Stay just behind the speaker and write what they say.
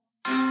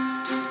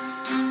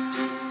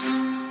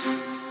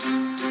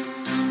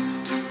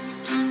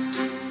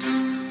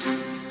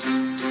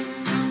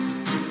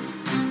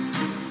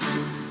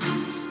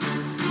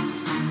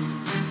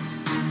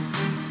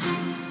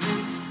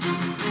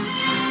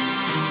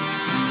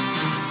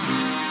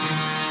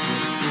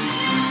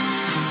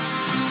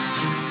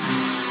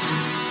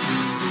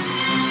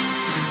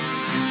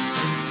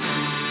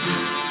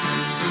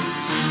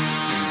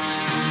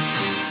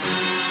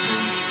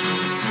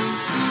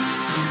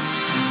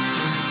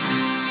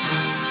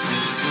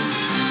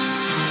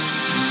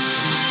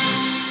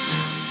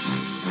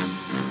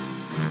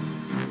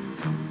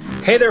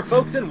Hey there,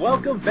 folks, and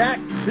welcome back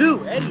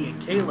to Eddie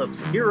and Caleb's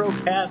Hero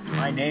Cast.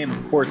 My name,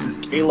 of course, is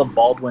Caleb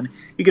Baldwin.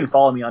 You can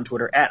follow me on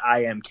Twitter at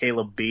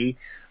IamCalebB.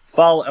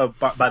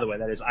 By the way,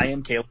 that is I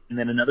am Caleb, and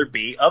then another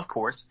B, of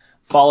course.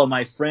 Follow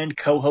my friend,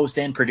 co-host,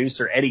 and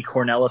producer Eddie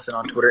Cornelison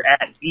on Twitter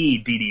at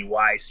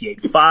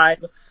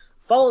EDDYC85.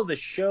 Follow the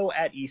show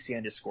at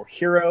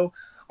EC_Hero.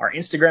 Our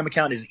Instagram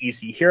account is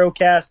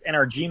ECHeroCast, and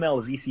our Gmail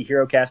is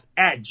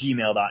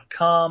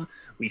ECHeroCast@gmail.com.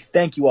 We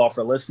thank you all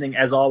for listening.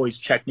 As always,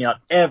 check me out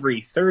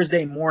every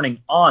Thursday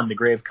morning on the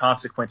Grave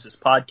Consequences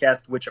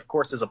podcast, which, of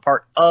course, is a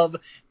part of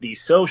the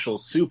Social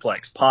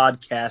Suplex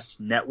Podcast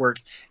Network.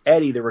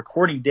 Eddie, the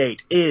recording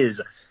date is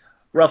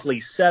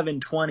roughly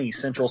 7:20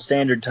 Central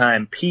Standard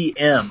Time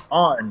p.m.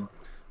 on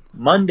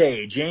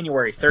Monday,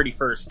 January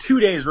 31st,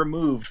 2 days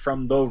removed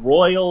from the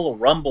Royal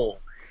Rumble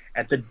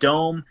at the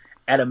Dome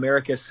at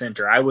America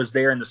Center. I was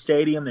there in the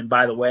stadium, and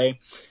by the way,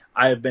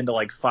 I have been to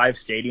like 5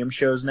 stadium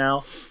shows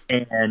now,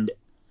 and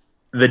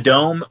the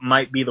Dome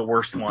might be the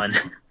worst one.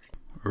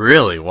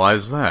 Really? Why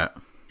is that?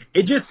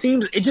 It just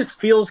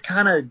feels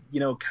kind of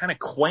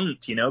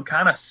quaint,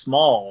 kind of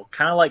small,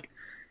 kind of like,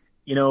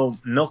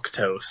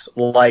 milquetoast.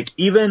 Like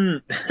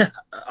even,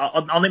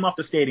 I'll name off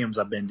the stadiums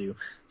I've been to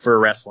for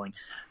wrestling.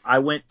 I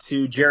went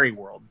to Jerry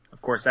World.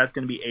 Of course, that's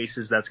going to be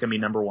Aces. That's going to be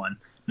number 1.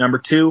 Number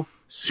 2,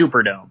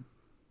 Superdome.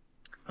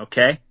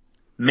 Okay.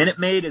 Minute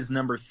Maid is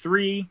number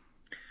 3.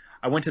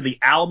 I went to the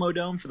Alamo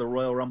Dome for the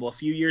Royal Rumble a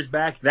few years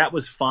back. That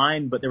was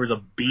fine, but there was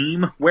a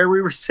beam where we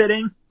were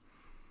sitting.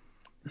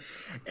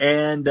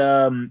 And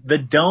the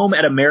Dome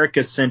at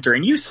America Center.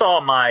 And you saw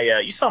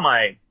my.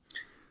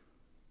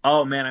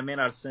 Oh man, I may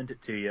not have sent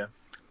it to you.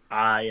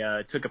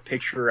 I took a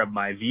picture of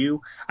my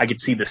view. I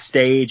could see the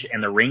stage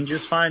and the ring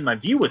just fine. My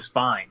view was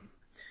fine,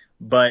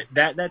 but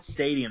that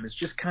stadium is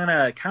just kind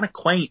of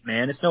quaint,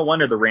 man. It's no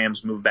wonder the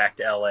Rams moved back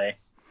to LA.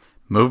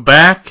 Moved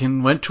back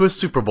and went to a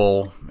Super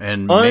Bowl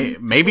and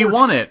maybe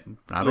won it.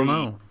 I don't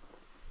know.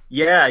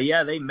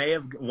 Yeah, they may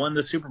have won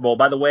the Super Bowl.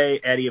 By the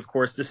way, Eddie, of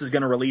course, this is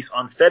going to release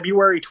on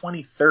February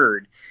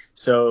 23rd.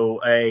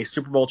 So a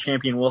Super Bowl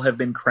champion will have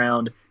been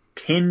crowned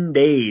 10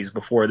 days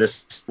before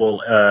this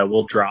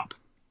will drop.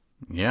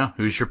 Yeah,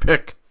 who's your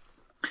pick?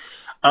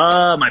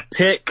 My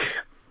pick,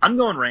 I'm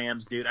going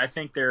Rams, dude. I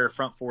think their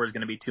front four is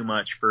going to be too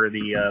much for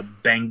the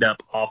banged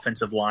up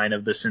offensive line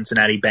of the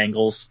Cincinnati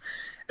Bengals.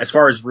 As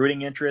far as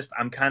rooting interest,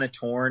 I'm kind of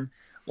torn.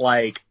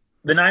 Like,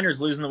 the Niners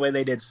losing the way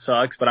they did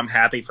sucks, but I'm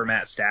happy for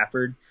Matt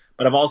Stafford.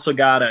 But I've also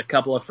got a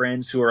couple of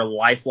friends who are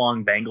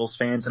lifelong Bengals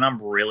fans, and I'm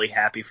really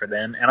happy for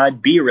them. And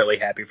I'd be really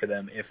happy for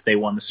them if they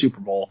won the Super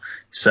Bowl.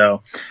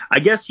 So I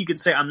guess you could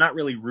say I'm not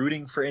really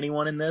rooting for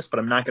anyone in this, but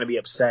I'm not going to be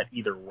upset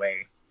either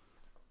way.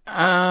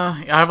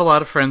 I have a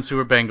lot of friends who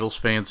are Bengals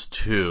fans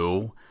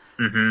too.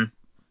 Mm-hmm.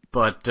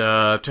 But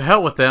to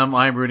hell with them,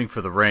 I'm rooting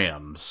for the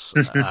Rams.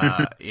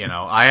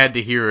 I had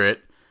to hear it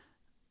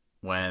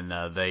when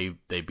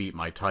they beat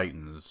my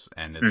Titans,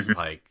 and it's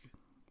like,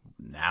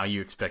 now you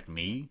expect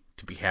me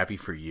to be happy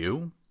for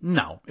you?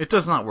 No, it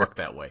does not work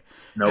that way.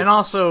 Nope. And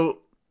also,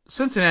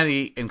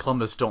 Cincinnati and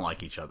Columbus don't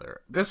like each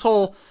other.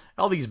 All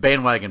these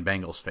bandwagon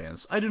Bengals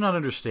fans, I do not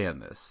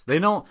understand this. They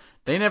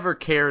never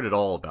cared at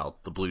all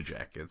about the Blue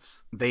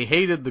Jackets. They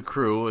hated the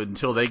Crew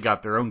until they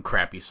got their own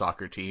crappy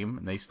soccer team,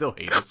 and they still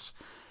hate us.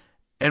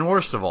 And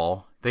worst of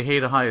all, they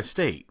hate Ohio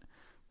State.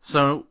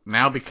 So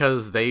now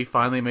because they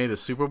finally made a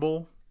Super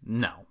Bowl,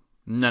 no.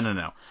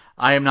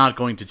 I am not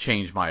going to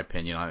change my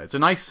opinion on it. It's a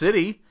nice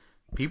city.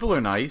 People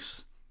are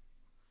nice.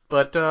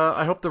 But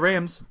I hope the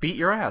Rams beat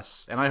your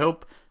ass. And I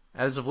hope,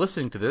 as of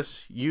listening to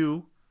this,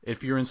 you,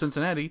 if you're in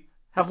Cincinnati,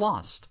 have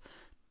lost.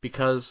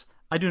 Because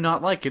I do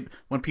not like it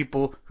when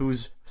people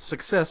whose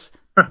success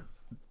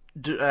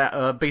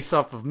based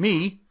off of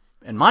me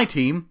and my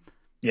team,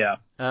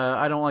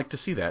 I don't like to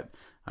see that.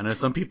 I know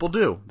some people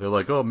do. They're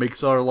like, oh, it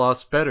makes our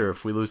loss better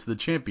if we lose to the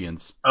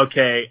champions.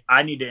 Okay,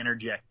 I need to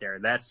interject there.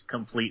 That's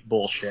complete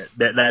bullshit.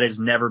 That has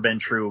never been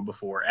true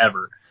before,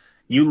 ever.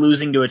 You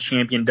losing to a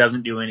champion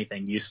doesn't do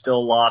anything. You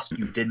still lost.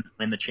 You didn't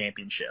win the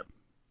championship.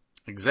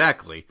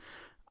 Exactly.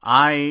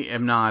 I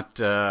am not...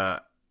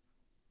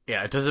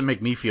 it doesn't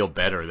make me feel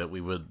better that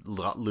we would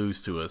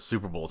lose to a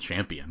Super Bowl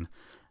champion.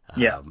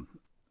 Yeah.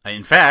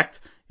 In fact,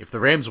 if the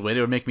Rams win,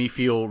 it would make me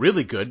feel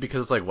really good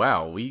because it's like,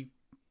 wow, we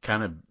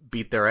kind of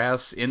beat their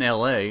ass in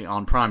LA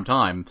on prime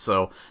time.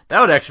 So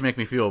that would actually make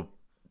me feel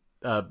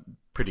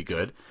pretty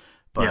good.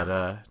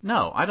 But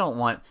no, I don't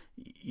want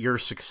your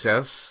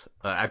success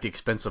at the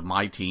expense of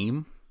my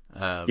team.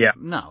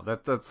 No,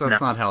 that's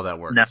not how that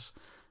works. No.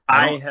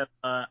 I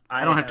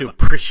don't have to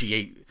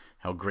appreciate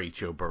how great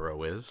Joe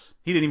Burrow is.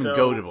 He didn't even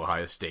go to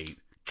Ohio State.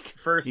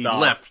 He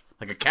left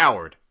like a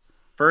coward.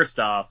 First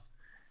off,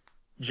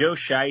 Joe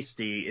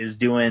Shiesty is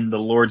doing the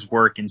Lord's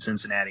work in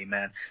Cincinnati,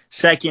 man.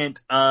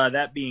 Second,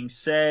 that being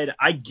said,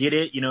 I get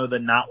it, the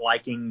not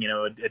liking,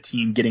 a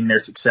team getting their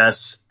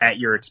success at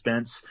your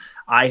expense.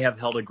 I have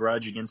held a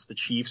grudge against the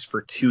Chiefs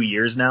for 2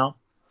 years now,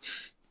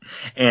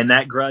 and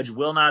that grudge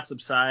will not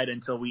subside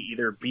until we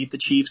either beat the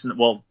Chiefs and,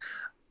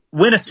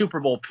 win a Super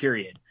Bowl,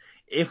 period.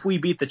 if we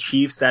beat the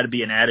Chiefs, that'd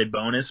be an added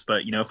bonus.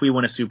 But, if we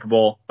win a Super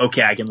Bowl,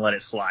 okay, I can let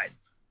it slide.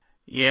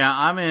 Yeah,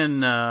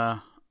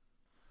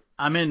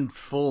 I'm in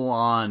full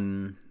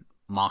on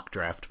mock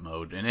draft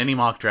mode. And any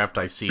mock draft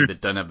I see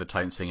that doesn't have the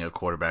Titans taking a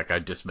quarterback, I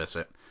dismiss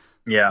it.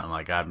 Yeah. I'm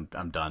like, I'm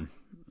done.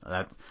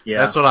 Yeah.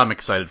 That's what I'm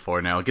excited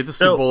for now. Get the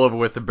Super Bowl over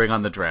with and bring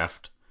on the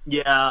draft.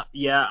 Yeah.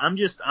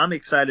 I'm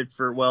excited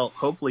for,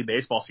 hopefully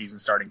baseball season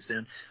starting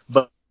soon.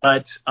 But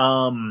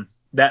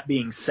that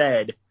being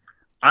said,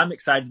 I'm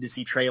excited to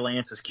see Trey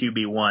Lance as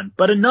QB1.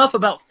 But enough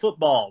about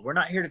football. We're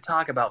not here to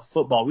talk about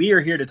football. We are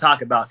here to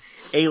talk about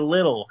a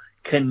little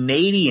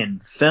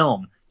Canadian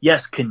film.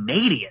 Yes,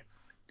 Canadian.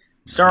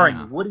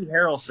 Starring Woody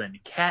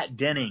Harrelson, Kat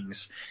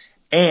Dennings,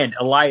 and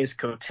Elias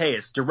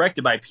Koteas.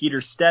 Directed by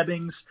Peter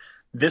Stebbings.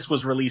 This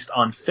was released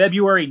on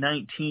February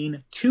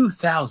 19,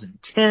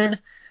 2010.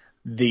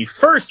 The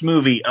first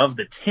movie of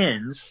the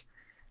tens.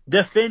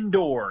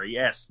 Defendor.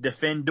 Yes,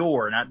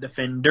 Defendor, not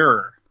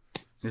Defender.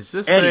 Is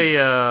this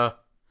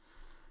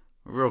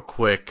real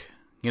quick,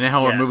 you know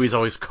how our movies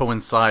always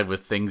coincide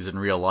with things in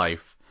real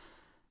life?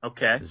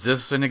 Okay. Is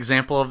this an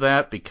example of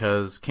that?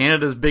 Because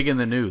Canada's big in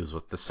the news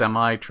with the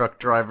semi-truck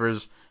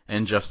drivers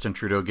and Justin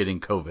Trudeau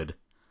getting COVID.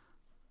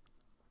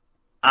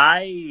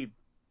 I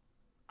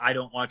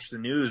don't watch the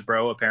news,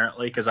 bro,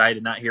 apparently, because I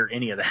did not hear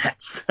any of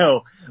that.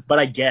 So, but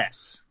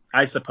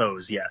I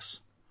suppose,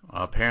 yes.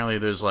 Apparently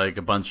there's like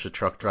a bunch of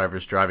truck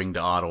drivers driving to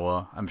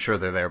Ottawa. I'm sure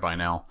they're there by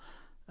now.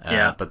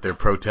 But they're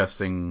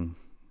protesting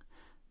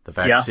the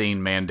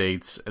vaccine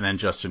mandates, and then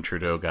Justin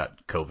Trudeau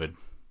got COVID.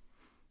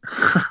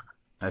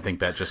 I think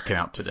that just came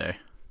out today.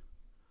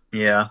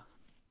 Yeah.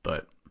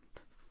 But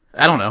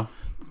I don't know.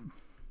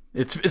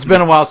 It's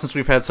been a while since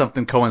we've had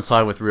something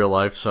coincide with real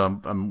life, so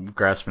I'm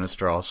grasping at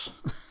straws.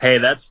 Hey,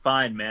 that's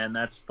fine, man.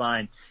 That's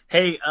fine.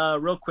 Hey,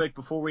 real quick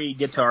before we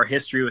get to our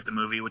history with the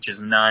movie, which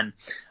is none.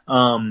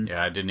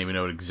 Yeah, I didn't even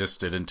know it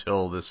existed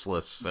until this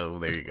list, so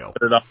there you go.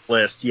 Put it on the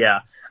list,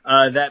 yeah.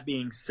 That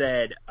being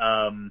said,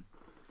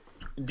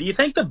 do you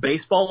think the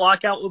baseball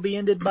lockout will be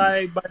ended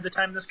by the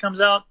time this comes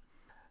out?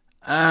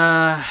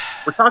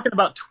 We're talking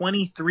about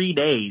 23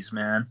 days,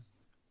 man.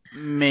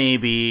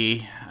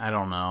 Maybe. I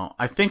don't know.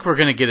 I think we're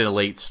going to get a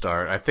late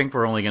start. I think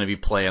we're only going to be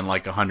playing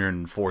like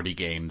 140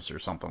 games or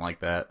something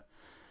like that.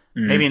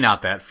 Maybe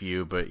not that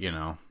few, but,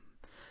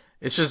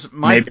 It's just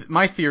my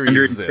theory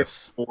is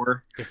this.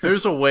 If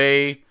there's a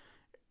way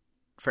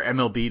for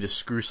MLB to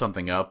screw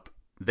something up,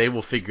 they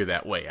will figure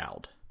that way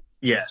out.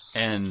 Yes.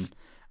 And,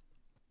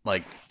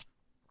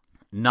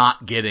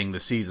 not getting the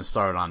season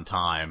started on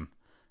time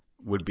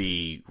would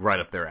be right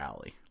up their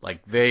alley.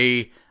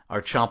 They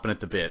are chomping at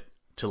the bit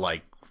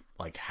to,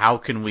 how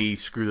can we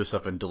screw this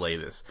up and delay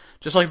this?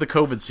 Just like the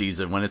COVID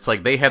season, when it's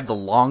they had the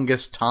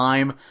longest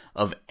time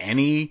of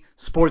any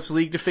sports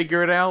league to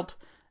figure it out.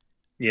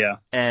 Yeah.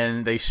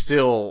 And they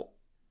still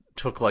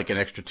took an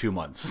extra 2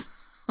 months.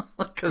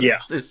 Because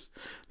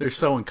they're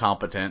so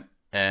incompetent.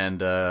 And,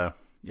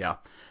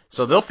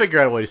 So they'll figure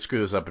out a way to screw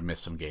this up and miss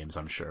some games,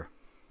 I'm sure.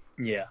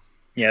 Yeah.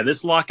 Yeah,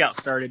 this lockout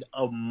started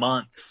a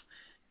month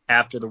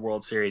after the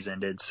World Series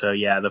ended. So,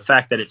 yeah, the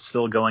fact that it's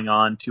still going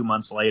on 2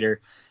 months later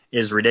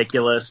is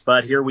ridiculous.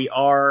 But here we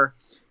are.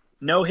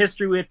 No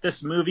history with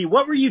this movie.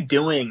 What were you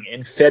doing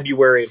in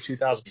February of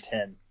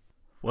 2010?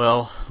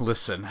 Well,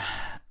 listen,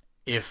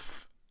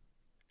 if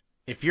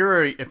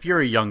you're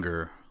a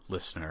younger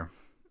listener,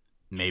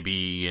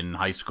 maybe in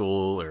high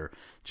school or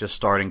just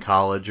starting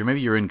college, or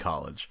maybe you're in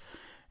college,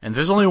 and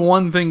there's only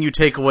one thing you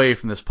take away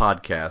from this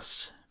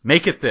podcast,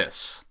 make it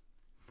this.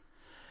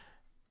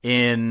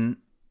 In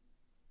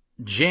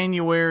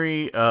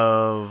January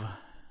of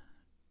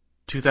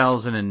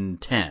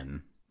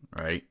 2010,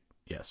 right?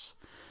 Yes.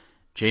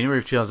 January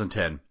of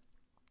 2010,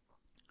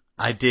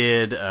 I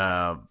did, wait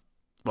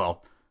a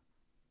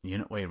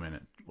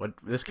minute.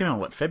 This came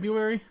out,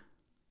 February?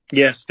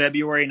 Yes,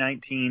 February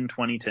 19,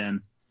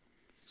 2010.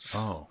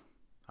 Oh,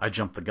 I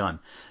jumped the gun.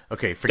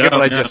 Okay, forget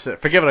what I just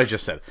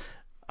said.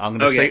 I'm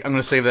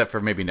gonna save that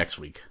for maybe next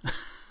week.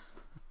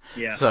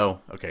 Yeah. So,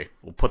 okay,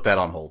 we'll put that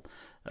on hold.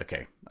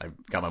 Okay, I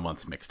got my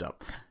months mixed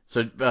up.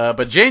 So,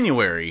 but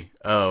January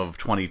of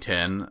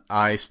 2010,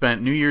 I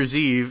spent New Year's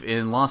Eve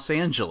in Los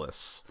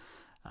Angeles.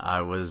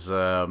 I was,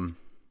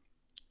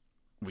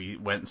 we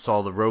went and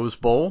saw the Rose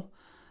Bowl,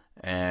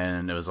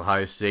 and it was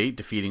Ohio State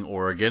defeating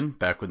Oregon,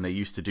 back when they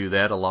used to do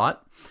that a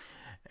lot.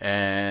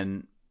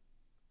 And,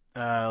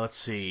 let's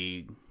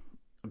see,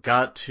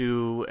 got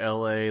to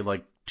LA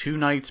 2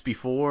 nights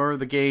before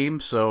the game,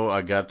 so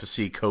I got to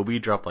see Kobe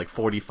drop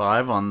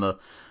 45 on the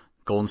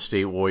Golden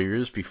State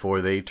Warriors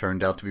before they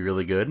turned out to be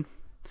really good.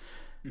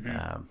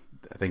 Mm-hmm.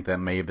 I think that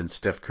may have been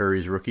Steph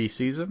Curry's rookie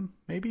season,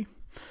 maybe.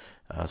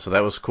 So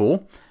that was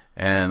cool.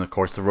 And, of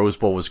course, the Rose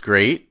Bowl was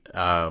great.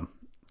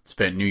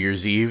 Spent New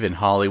Year's Eve in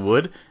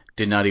Hollywood.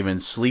 Did not even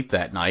sleep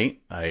that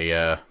night.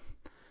 I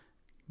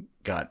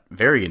got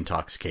very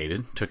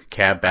intoxicated. Took a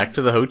cab back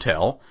to the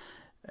hotel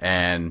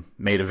and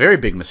made a very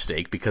big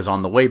mistake because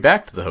on the way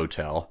back to the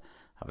hotel,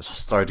 I was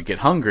starting to get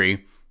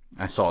hungry.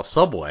 I saw a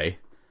Subway.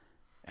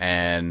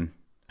 And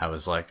I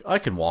was like, I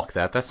can walk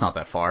that. That's not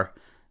that far.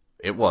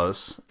 It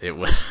was.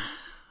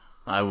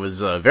 I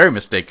was very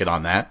mistaken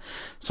on that.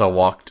 So I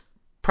walked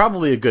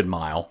probably a good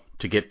mile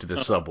to get to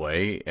the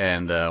subway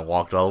and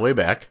walked all the way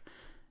back.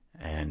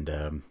 And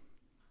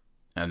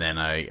then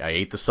I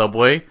ate the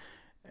subway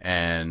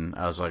and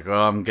I was like,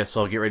 well, I guess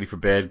I'll get ready for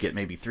bed, get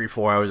maybe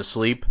 3-4 hours of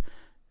sleep.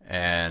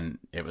 And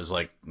it was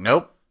like,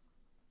 nope,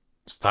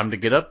 it's time to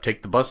get up,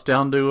 take the bus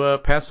down to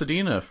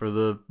Pasadena for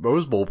the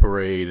Rose Bowl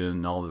parade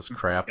and all this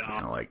crap. And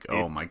I'm like,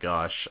 oh my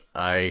gosh,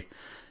 I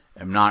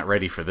am not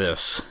ready for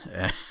this.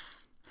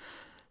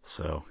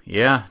 So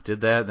yeah,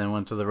 did that, then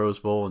went to the Rose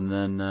Bowl, and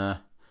then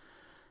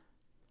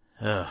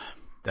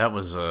that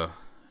was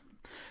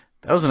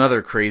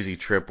another crazy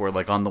trip where,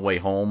 like, on the way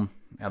home,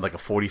 I had like a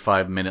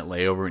 45-minute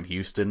layover in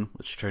Houston,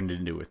 which turned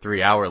into a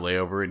 3-hour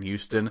layover in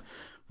Houston,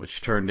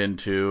 which turned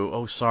into,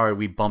 oh, sorry,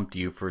 we bumped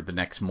you for the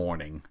next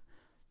morning,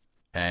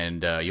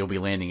 and you'll be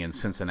landing in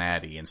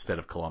Cincinnati instead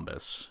of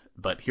Columbus.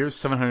 But here's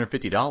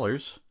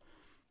 $750.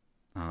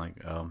 I'm like,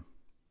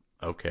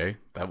 okay,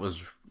 that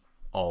was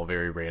all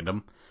very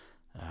random.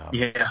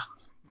 Yeah.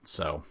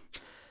 So,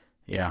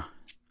 yeah.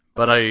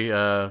 But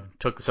I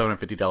took the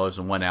 $750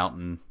 and went out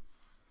and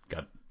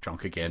got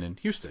drunk again in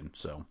Houston.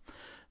 So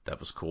that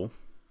was cool.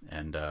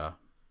 And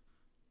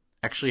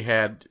actually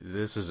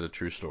this is a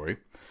true story,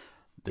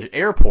 the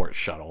airport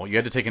shuttle. You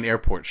had to take an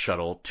airport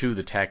shuttle to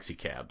the taxi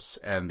cabs.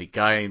 And the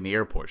guy in the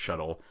airport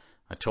shuttle,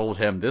 I told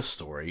him this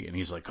story. And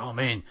he's like, oh,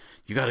 man,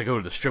 you got to go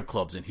to the strip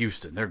clubs in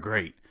Houston. They're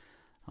great.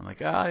 I'm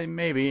like,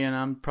 maybe. And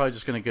I'm probably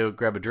just going to go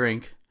grab a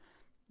drink.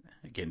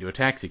 Get into a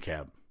taxi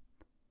cab.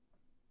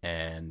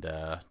 And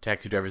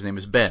taxi driver's name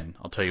is Ben.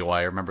 I'll tell you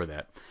why I remember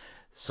that.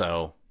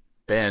 So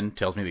Ben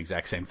tells me the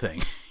exact same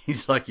thing.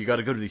 He's like, you got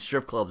to go to these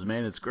strip clubs,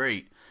 man. It's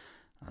great.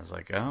 I was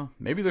like, oh,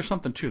 maybe there's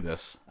something to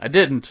this. I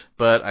didn't,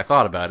 but I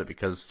thought about it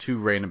because 2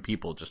 random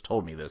people just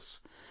told me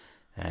this.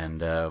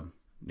 And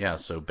yeah,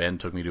 so Ben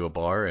took me to a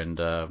bar, and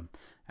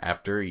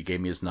after he gave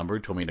me his number,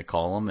 told me to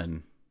call him,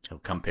 and he'll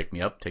come pick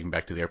me up, take me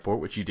back to the airport,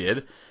 which he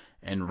did.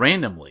 And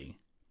randomly,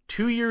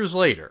 2 years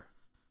later,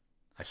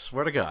 I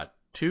swear to God,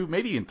 2,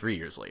 maybe even 3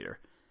 years later,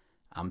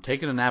 I'm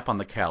taking a nap on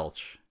the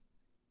couch.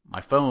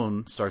 My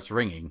phone starts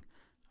ringing.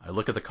 I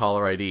look at the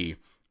caller ID,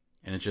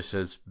 and it just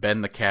says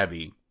Ben the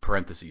Cabbie,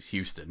 parentheses,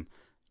 Houston.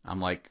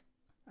 I'm like,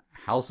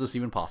 how's this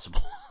even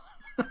possible?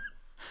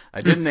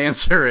 I didn't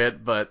answer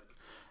it, but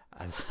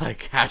I was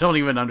like, I don't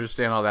even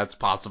understand how that's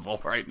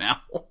possible right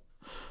now.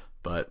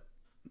 But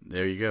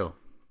there you go.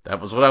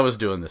 That was what I was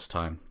doing this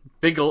time.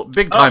 Big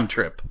time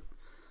trip.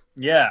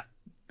 Yeah.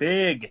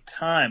 Big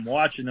time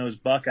watching those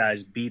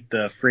Buckeyes beat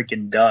the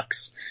freaking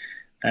Ducks.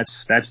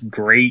 That's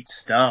great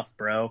stuff,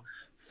 bro.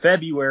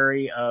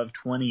 February of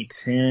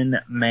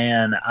 2010,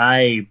 man,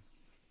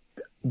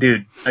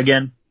 dude,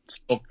 again,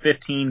 still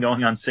 15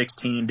 going on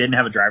 16, didn't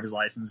have a driver's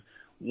license.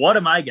 What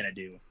am I going to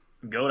do?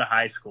 Go to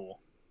high school.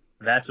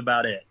 That's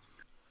about it.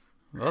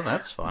 Well,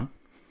 that's fun.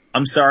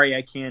 I'm sorry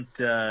I can't,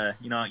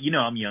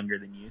 I'm younger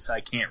than you, so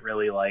I can't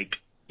really,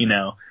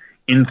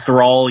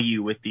 enthrall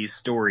you with these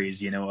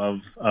stories,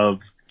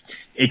 of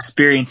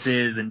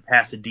experiences in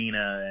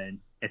Pasadena and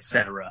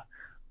etc.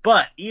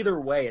 But either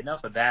way,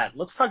 enough of that.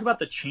 Let's talk about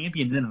the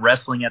champions in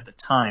wrestling at the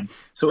time.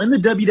 So in the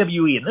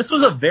WWE, and this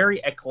was a very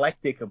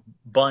eclectic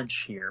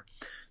bunch here.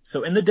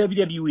 So in the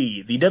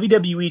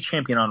WWE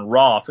champion on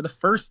Raw for the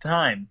first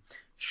time,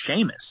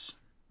 Sheamus.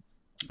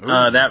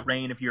 That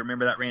reign, if you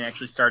remember, that reign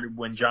actually started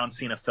when John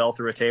Cena fell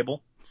through a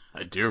table.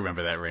 I do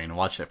remember that reign.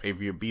 Watch that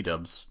pay-per-view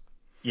B-dubs.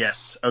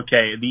 Yes.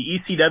 Okay. The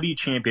ECW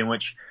champion,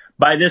 which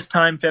by this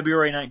time,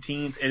 February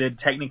 19th, it had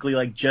technically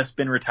just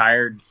been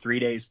retired 3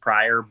 days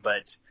prior,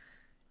 but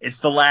it's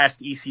the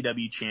last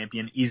ECW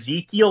champion,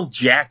 Ezekiel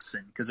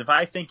Jackson. Because if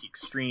I think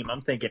Extreme,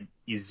 I'm thinking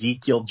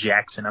Ezekiel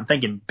Jackson. I'm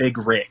thinking Big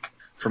Rick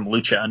from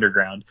Lucha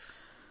Underground.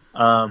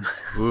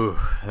 Ooh,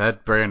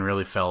 that brand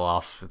really fell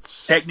off.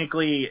 It's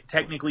technically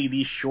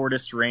the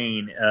shortest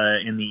reign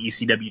in the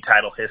ECW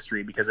title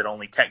history because it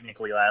only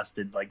technically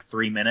lasted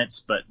 3 minutes,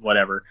 but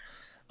whatever.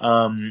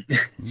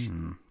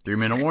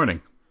 3-minute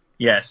warning.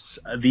 Yes,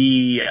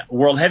 the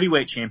World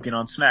Heavyweight Champion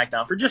on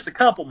SmackDown for just a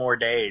couple more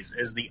days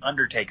is The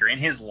Undertaker in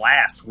his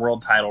last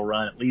world title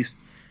run, at least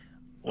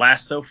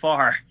last so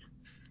far.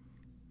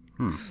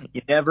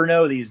 You never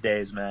know these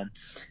days, man.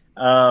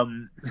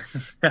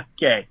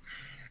 Okay.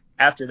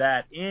 After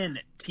that, in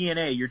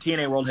TNA, your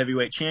TNA World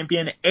Heavyweight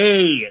Champion,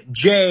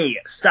 AJ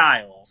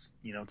Styles.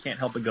 Can't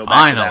help but go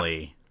back to that.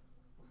 Finally.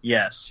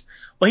 Yes.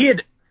 Well, he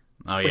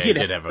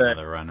did have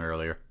another run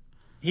earlier.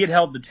 He had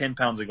held the 10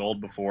 pounds of gold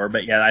before,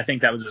 but yeah, I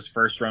think that was his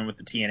first run with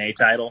the TNA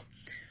title.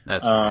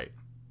 That's right.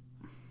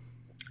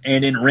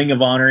 And in Ring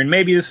of Honor, and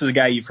maybe this is a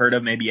guy you've heard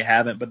of, maybe you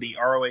haven't, but the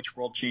ROH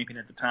World Champion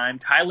at the time,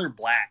 Tyler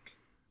Black.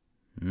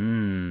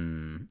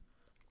 Tyler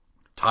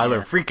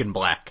freaking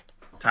Black.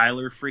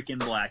 Tyler freaking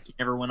Black. He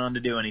never went on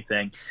to do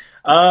anything.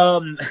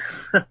 What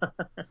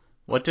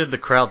did the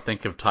crowd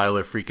think of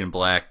Tyler freaking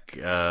Black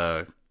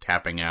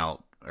tapping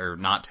out, or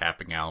not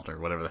tapping out, or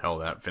whatever the hell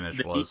that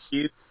finish was?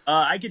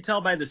 I could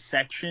tell by the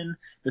section.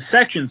 The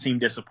section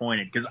seemed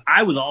disappointed because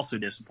I was also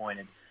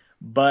disappointed.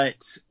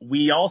 but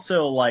we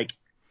also, like,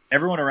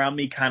 everyone around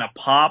me kind of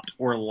popped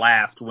or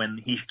laughed when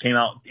he came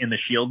out in the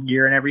Shield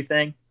gear and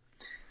everything,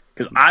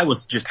 because I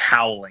was just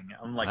howling.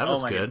 I'm like, That oh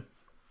was my good. God,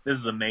 this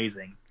is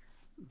amazing.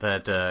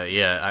 That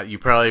you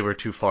probably were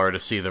too far to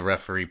see the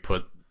referee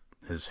put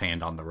his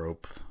hand on the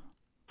rope.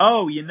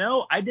 Oh,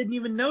 I didn't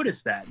even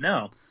notice that.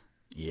 No.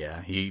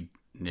 Yeah, it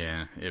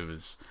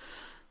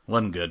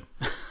wasn't good.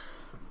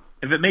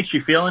 If it makes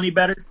you feel any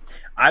better,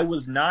 I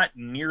was not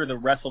near the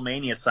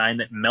WrestleMania sign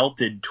that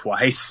melted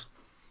twice.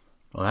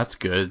 Well, that's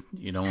good.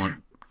 You don't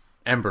want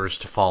embers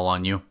to fall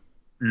on you.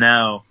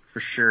 No, for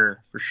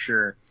sure, for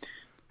sure.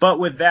 But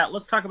with that,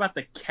 let's talk about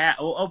the cat.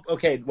 Oh,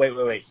 okay,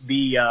 wait.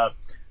 The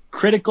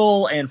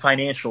critical and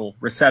financial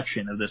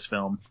reception of this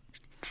film.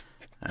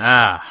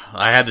 I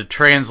had to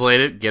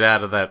translate it, get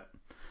out of that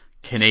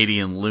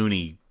Canadian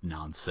loony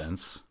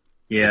nonsense.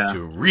 Yeah. Get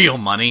to real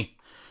money.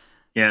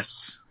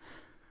 Yes.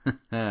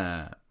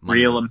 Money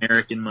Real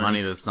American money.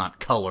 Money that's not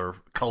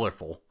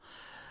colorful.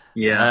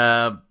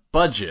 Yeah.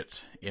 Budget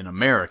in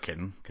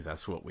American, because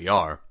that's what we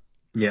are.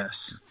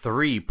 Yes.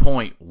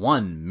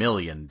 $3.1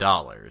 million.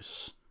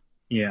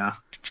 Yeah.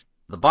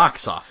 The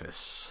box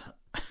office.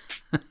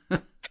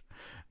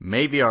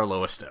 Maybe our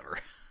lowest ever.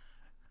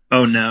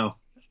 Oh, no.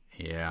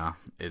 Yeah.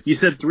 You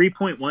said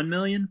 3.1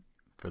 million?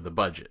 For the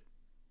budget.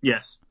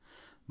 Yes.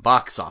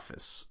 Box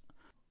office.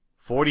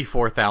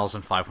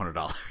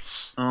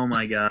 $44,500. Oh,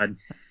 my God.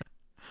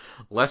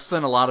 Less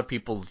than a lot of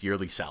people's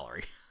yearly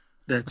salary.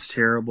 That's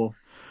terrible.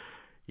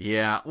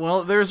 Yeah,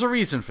 well, there's a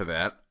reason for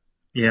that.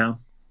 Yeah.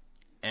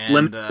 And,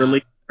 Limited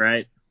release,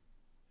 right?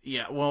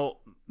 Yeah, well,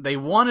 they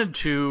wanted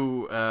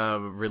to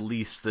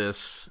release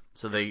this,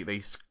 so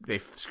they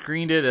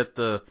screened it at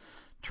the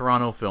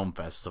Toronto Film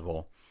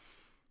Festival,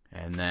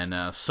 and then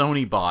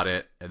Sony bought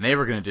it, and they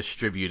were going to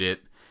distribute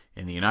it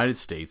in the United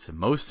States and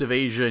most of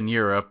Asia and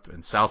Europe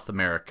and South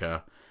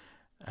America,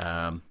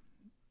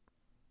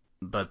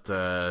 but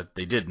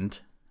they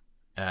didn't,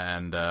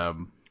 and I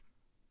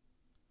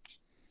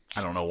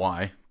don't know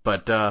why,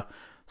 but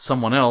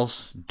someone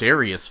else,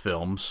 Darius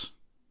Films,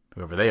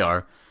 whoever they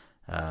are,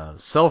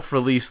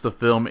 self-released the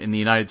film in the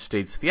United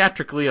States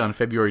theatrically on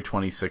February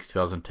 26,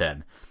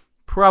 2010.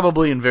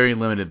 Probably in very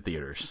limited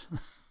theaters.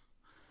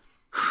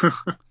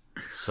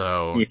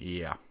 So,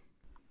 yeah.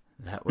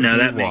 That would be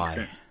that why. makes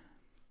sense.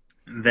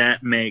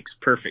 That makes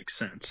perfect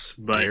sense.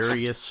 But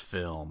Darius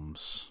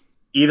Films.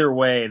 Either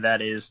way,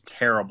 that is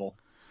terrible.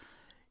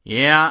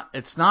 Yeah,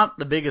 it's not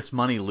the biggest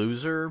money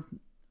loser,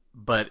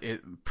 but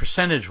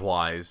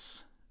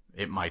percentage-wise,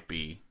 it might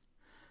be.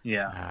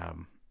 Yeah.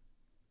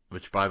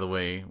 Which, by the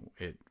way,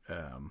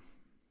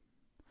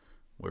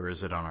 where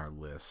is it on our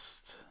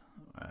list?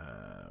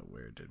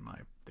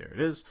 There it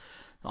is.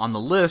 On the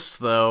list,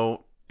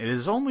 though, it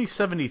is only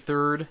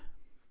 73rd,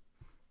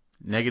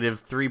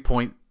 negative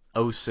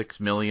 3.06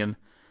 million,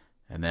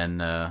 and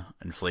then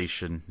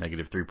inflation,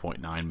 negative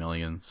 3.9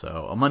 million.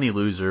 So a money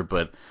loser,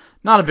 but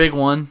not a big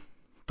one.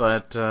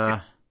 But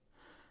I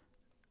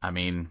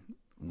mean,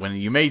 when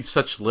you made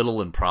such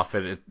little in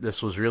profit,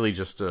 this was really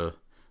just a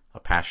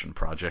passion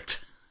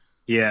project.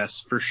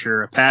 Yes, for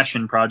sure. A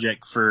passion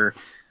project for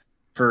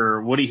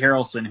Woody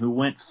Harrelson, who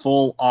went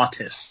full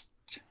autist.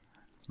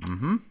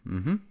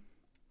 Mm-hmm.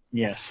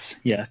 Yes,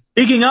 yeah.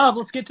 Speaking of,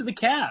 let's get to the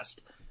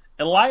cast.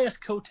 Elias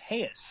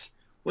Koteas.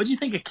 What did you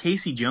think of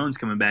Casey Jones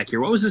coming back here?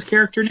 What was his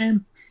character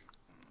name?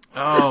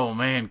 Oh,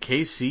 man,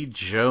 Casey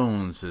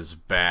Jones is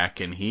back,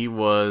 and he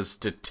was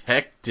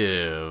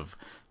Detective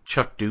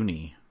Chuck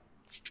Dooney.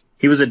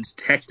 He was a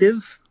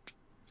detective?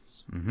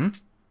 Mm-hmm.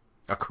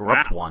 A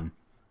corrupt one.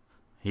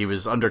 He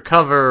was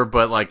undercover,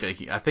 but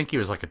I think he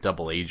was like a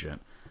double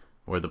agent,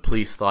 where the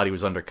police thought he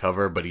was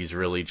undercover, but he's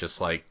really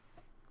just like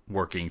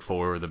working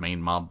for the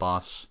main mob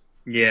boss.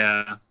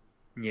 Yeah.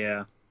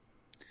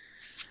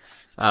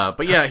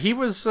 But yeah, he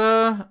was.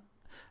 I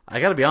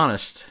gotta be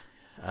honest.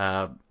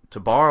 To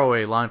borrow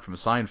a line from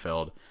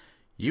Seinfeld,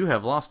 you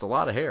have lost a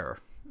lot of hair.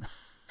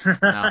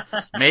 Now,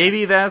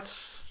 maybe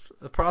that's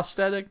a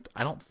prosthetic.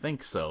 I don't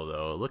think so,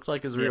 though. It looked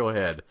like his real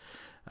head.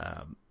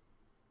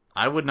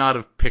 I would not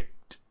have picked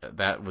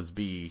that was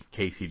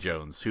Casey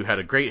Jones, who had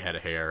a great head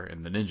of hair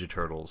in the Ninja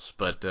Turtles.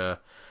 But,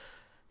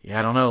 yeah,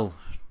 I don't know.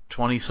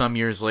 20-some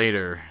years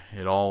later,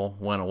 it all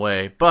went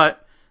away.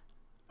 But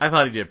I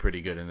thought he did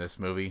pretty good in this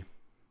movie.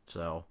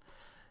 So,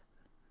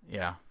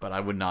 yeah, but I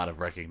would not have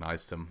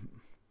recognized him.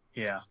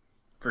 Yeah,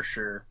 for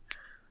sure.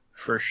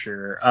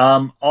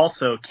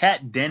 Also,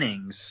 Kat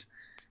Dennings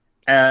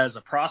as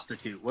a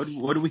prostitute. What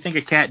do we think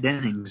of Kat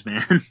Dennings,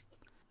 man?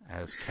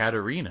 As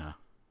Katarina.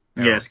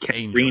 Yes,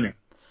 Katarina.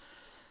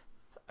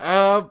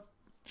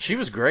 She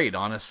was great,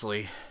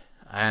 honestly.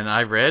 And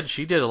I read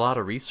she did a lot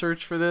of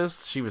research for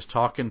this. She was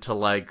talking to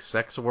like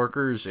sex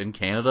workers in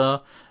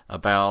Canada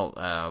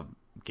about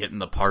getting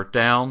the part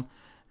down,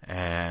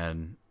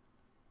 and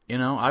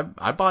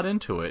I bought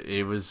into it.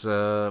 It was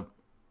the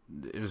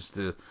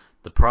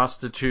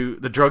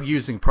prostitute, the drug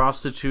using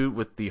prostitute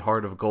with the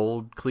heart of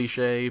gold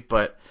cliche,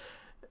 but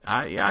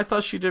I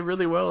thought she did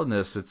really well in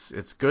this.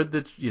 It's good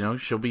that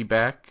she'll be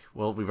back.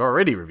 Well, we've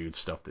already reviewed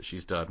stuff that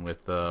she's done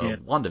with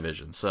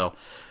WandaVision. So,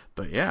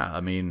 but yeah,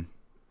 I mean,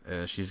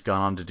 she's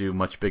gone on to do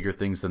much bigger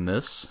things than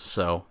this,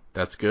 so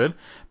that's good.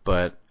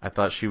 But I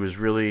thought she was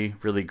really,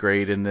 really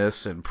great in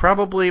this, and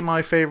probably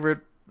my favorite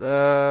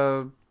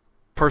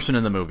person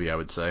in the movie, I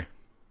would say.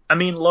 I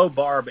mean, low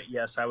bar, but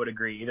yes, I would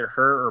agree. Either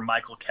her or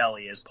Michael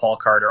Kelly as Paul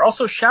Carter.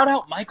 Also, shout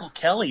out Michael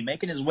Kelly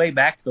making his way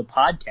back to the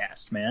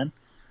podcast, man.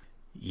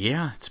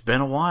 Yeah, it's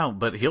been a while,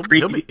 but he'll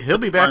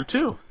be back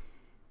too.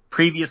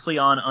 Previously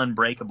on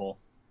Unbreakable.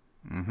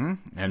 Mm-hmm.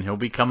 And he'll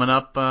be coming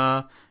up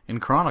in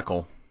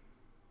Chronicle.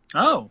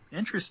 Oh,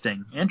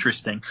 interesting.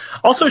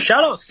 Also,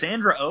 shout out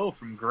Sandra Oh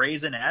from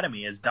Grey's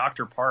Anatomy as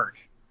Dr. Park.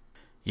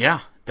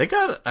 Yeah, I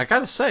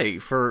gotta say,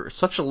 for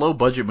such a low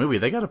budget movie,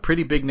 they got a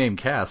pretty big name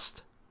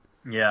cast.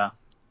 Yeah,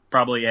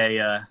 probably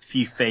a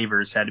few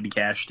favors had to be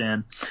cashed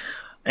in.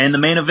 And the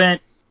main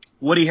event,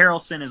 Woody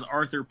Harrelson is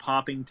Arthur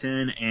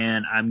Poppington,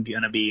 and I'm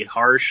gonna be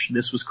harsh.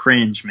 This was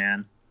cringe,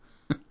 man.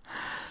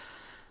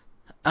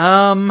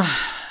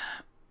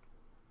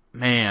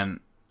 Man.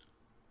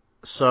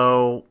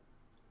 So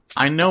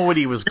I know what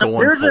he was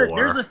going for.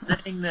 There's a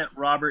thing that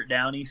Robert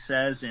Downey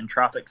says in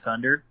Tropic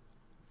Thunder.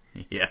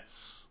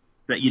 Yes.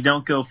 That you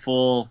don't go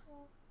full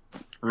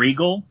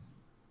Regal.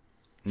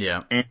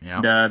 Yeah.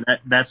 And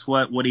that's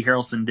what Woody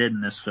Harrelson did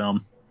in this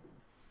film.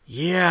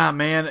 Yeah,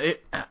 man.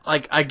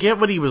 I get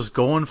what he was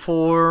going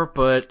for,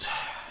 but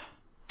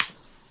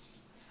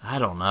I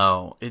don't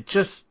know.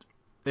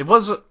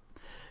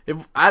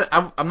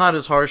 I'm not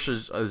as harsh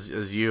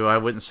as you. I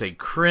wouldn't say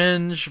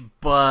cringe,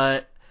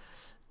 but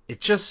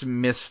it just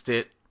missed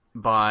it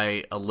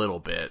by a little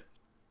bit.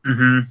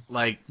 Mm-hmm.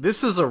 Like,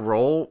 this is a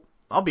role,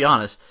 I'll be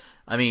honest,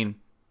 I mean,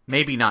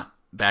 maybe not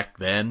back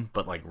then,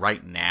 but like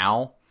right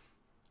now,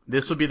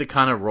 this would be the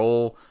kind of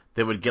role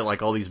that would get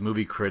like all these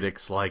movie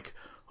critics like,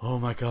 oh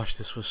my gosh,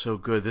 this was so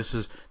good.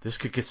 This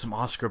could get some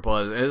Oscar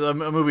buzz. A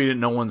movie that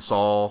no one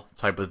saw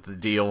type of the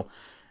deal.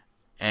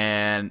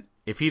 And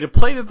if he'd have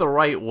played it the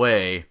right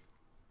way,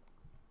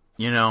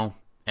 and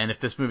if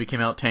this movie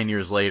came out 10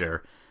 years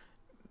later,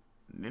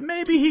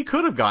 maybe he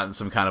could have gotten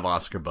some kind of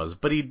Oscar buzz,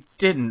 but he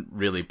didn't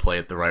really play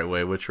it the right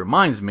way, which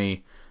reminds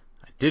me,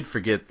 I did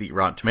forget the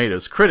Rotten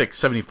Tomatoes. Critics,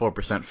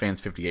 74%,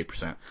 fans,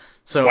 58%.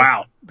 So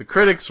wow. The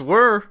critics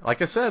were,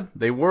 like I said,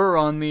 they were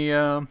on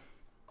the,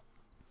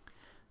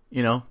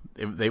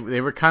 they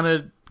were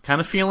kind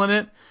of feeling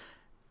it.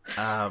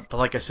 But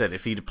like I said,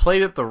 if he'd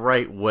played it the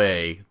right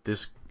way,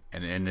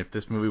 and if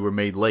this movie were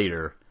made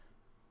later,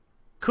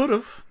 could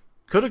have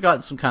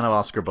gotten some kind of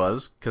Oscar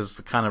buzz, because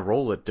the kind of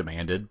role it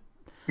demanded.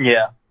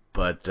 Yeah.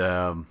 But,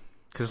 because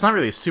it's not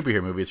really a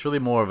superhero movie, it's really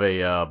more of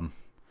a, I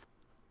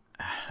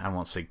don't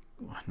want to say,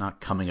 not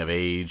coming of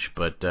age,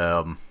 but,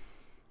 I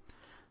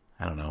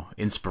don't know,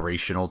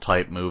 inspirational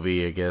type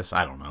movie, I guess.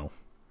 I don't know.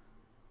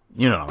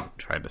 You know what I'm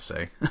trying to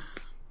say.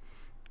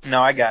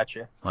 No, I got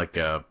you. Like,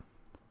 I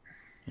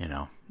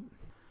don't.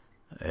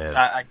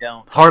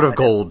 Heart of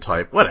Gold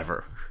type,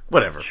 whatever.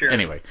 Sure.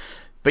 Anyway,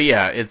 but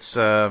yeah, it's,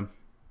 like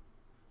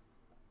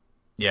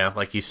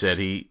you said,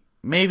 he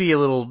maybe a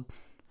little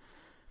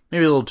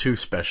too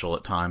special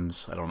at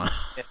times. I don't know.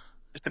 Yeah,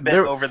 just a bit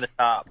over the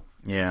top.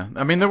 Yeah,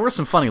 I mean, there were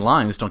some funny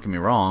lines, don't get me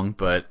wrong,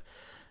 but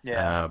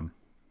it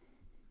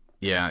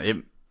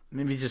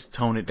maybe just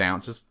tone it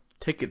down, just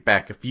take it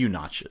back a few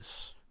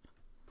notches.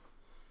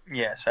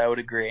 Yes, I would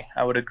agree.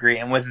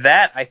 And with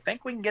that, I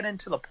think we can get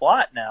into the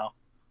plot now.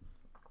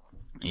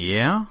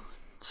 Yeah.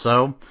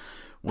 So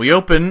we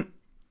open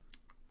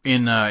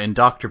in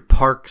Dr.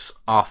 Park's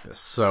office.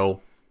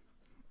 So,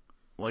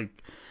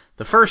 like,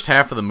 the first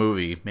half of the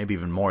movie, maybe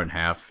even more than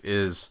half,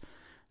 is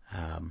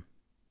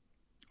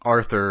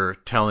Arthur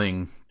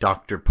telling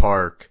Dr.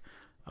 Park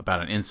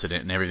about an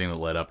incident and everything that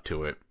led up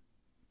to it.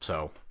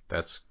 So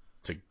that's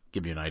to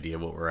give you an idea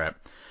of what we're at.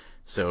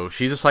 So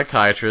she's a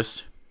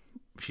psychiatrist.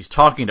 She's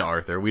talking to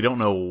Arthur. We don't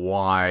know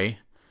why,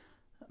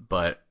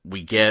 but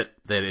we get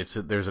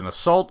that there's an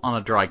assault on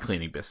a dry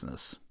cleaning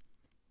business.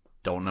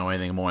 Don't know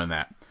anything more than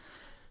that.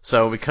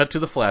 So we cut to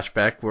the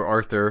flashback where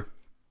Arthur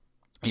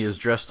is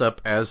dressed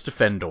up as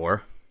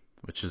Defendor,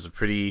 which is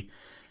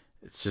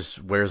it's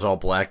just wears all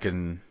black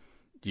and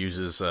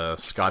uses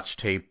duct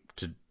tape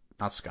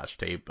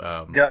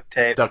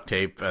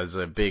as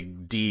a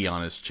big D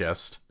on his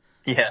chest.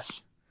 Yes.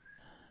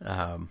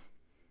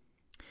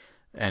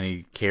 And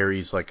he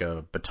carries like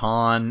a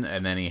baton,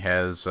 and then he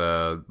has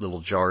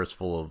little jars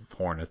full of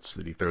hornets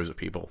that he throws at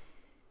people.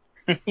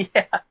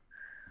 Yeah.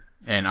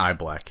 And eye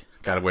black.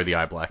 Gotta wear the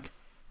eye black.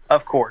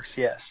 Of course,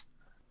 yes.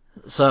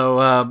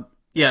 So,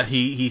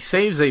 he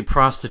saves a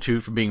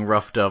prostitute from being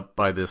roughed up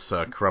by this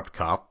corrupt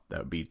cop. That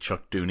would be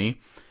Chuck Dooney.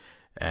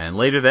 And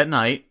later that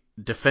night,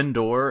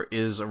 Defendor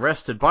is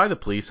arrested by the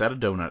police at a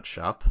donut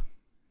shop.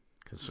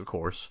 Because, of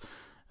course.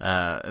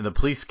 And the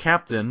police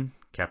captain,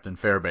 Captain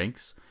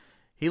Fairbanks,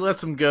 he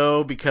lets him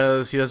go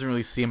because he doesn't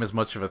really see him as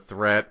much of a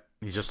threat.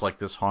 He's just like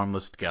this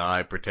harmless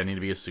guy pretending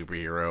to be a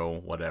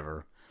superhero,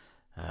 whatever.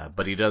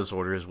 But he does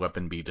order his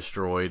weapon be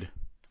destroyed.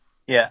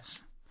 Yes.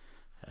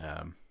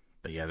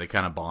 But yeah, they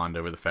kind of bond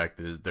over the fact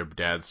that their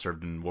dad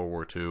served in World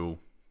War II.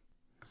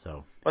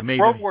 So But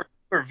World War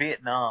II or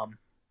Vietnam?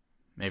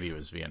 Maybe it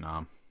was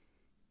Vietnam.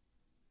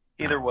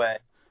 Either way.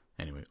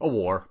 Anyway, a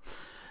war.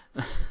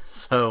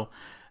 So,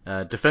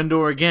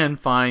 Defendor again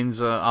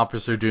finds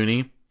Officer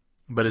Dooney,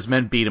 but his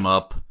men beat him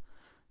up.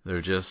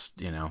 They're just,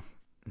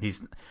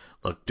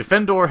 look,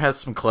 Defendor has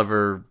some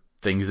clever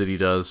things that he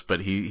does,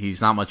 but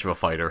he's not much of a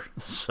fighter.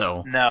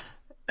 So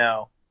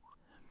No.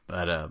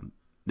 But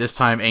this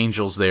time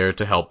Angel's there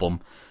to help him.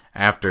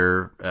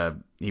 After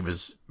he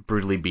was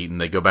brutally beaten,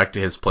 they go back to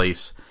his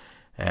place,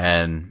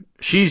 and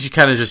she's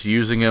kind of just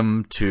using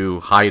him to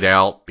hide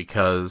out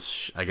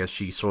because I guess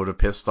she sort of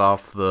pissed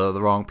off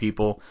the wrong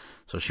people.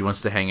 So she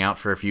wants to hang out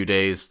for a few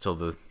days till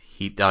the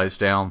heat dies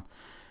down.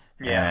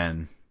 Yeah.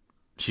 And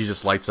she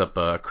just lights up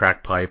a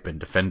crack pipe, and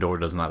Defendor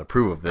does not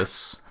approve of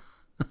this.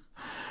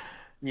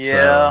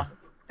 Yeah.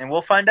 And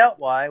we'll find out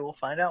why.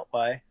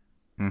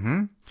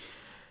 Mm-hmm.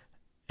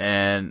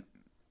 And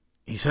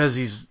he says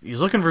he's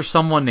looking for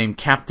someone named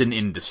Captain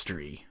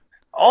Industry.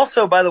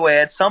 Also, by the way,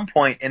 at some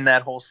point in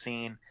that whole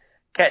scene,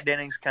 Kat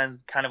Dennings kind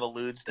of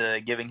alludes to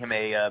giving him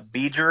a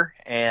beeger,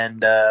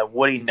 and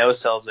Woody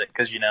no-sells it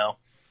because,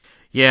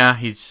 Yeah,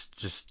 he's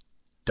just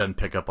doesn't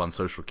pick up on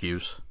social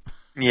cues.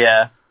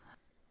 Yeah.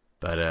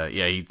 But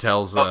he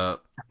tells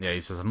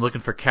he says, I'm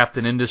looking for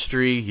Captain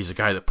Industry. He's a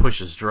guy that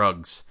pushes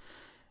drugs.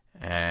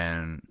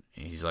 And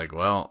he's like,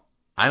 well,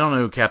 I don't know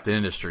who Captain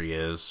Industry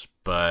is,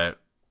 but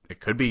it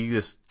could be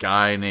this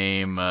guy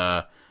named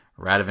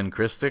Radovan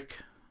Kristic.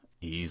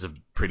 He's a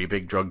pretty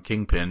big drug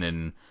kingpin,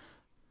 and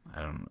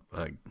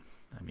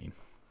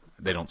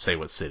they don't say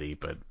what city,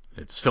 but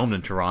it's filmed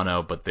in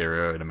Toronto, but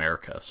they're in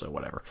America, so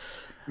whatever.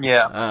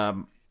 Yeah.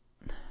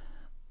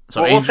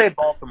 So we'll say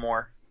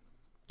Baltimore.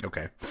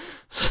 Okay.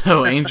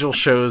 So Angel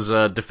shows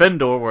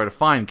Defendor where to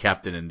find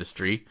Captain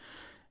Industry,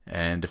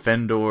 and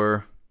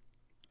Defendor,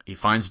 he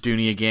finds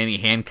Dooney again. He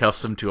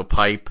handcuffs him to a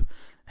pipe.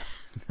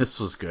 This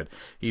was good.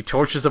 He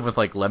tortures him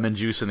with lemon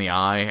juice in the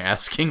eye,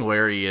 asking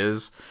where he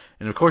is.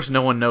 And of course,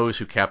 no one knows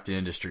who Captain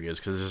Industry is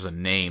because there's a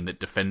name that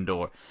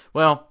Defendor.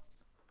 Well,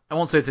 I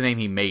won't say it's a name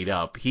he made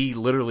up. He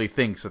literally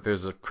thinks that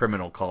there's a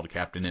criminal called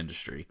Captain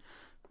Industry,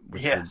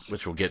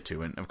 which we'll get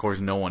to. And of course,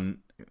 no one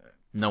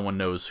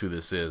knows who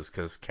this is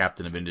because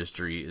Captain of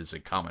Industry is a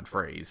common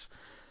phrase.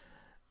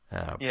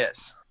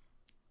 Yes.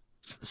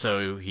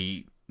 So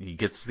he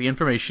gets the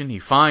information. He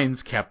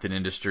finds Captain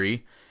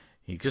Industry.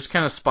 He just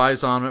kind of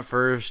spies on him at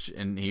first,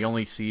 and he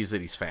only sees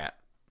that he's fat.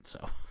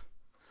 So.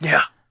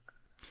 Yeah.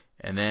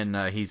 And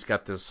then he's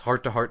got this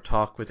heart-to-heart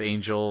talk with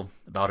Angel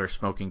about her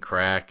smoking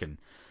crack, and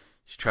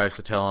she tries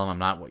to tell him, I'm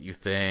not what you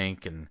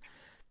think, and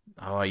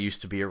I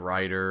used to be a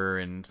writer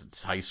in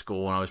high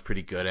school, and I was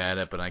pretty good at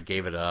it, but I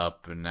gave it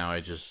up, and now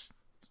I just,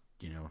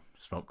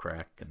 smoke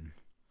crack. And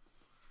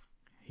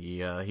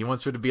he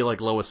wants her to be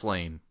like Lois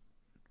Lane,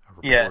 a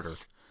reporter.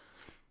 Yes.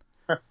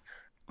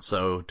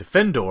 So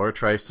Defendor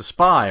tries to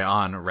spy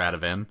on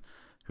Radovan,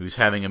 who's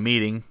having a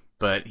meeting,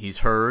 but he's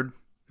heard,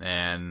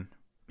 and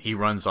he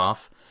runs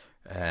off.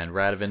 And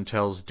Radovan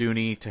tells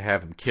Dooney to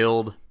have him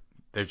killed.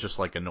 They're just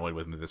annoyed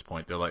with him at this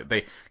point. They're like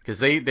because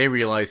they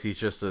realize he's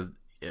just a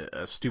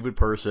stupid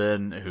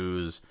person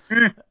who's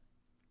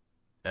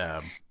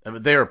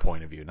their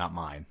point of view, not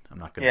mine. I'm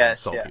not going to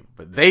insult people,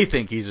 but they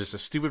think he's just a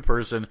stupid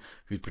person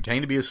who's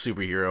pretending to be a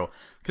superhero.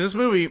 Because this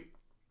movie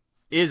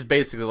is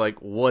basically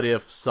what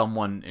if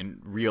someone in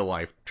real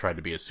life tried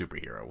to be a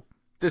superhero?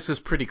 This is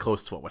pretty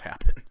close to what would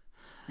happen.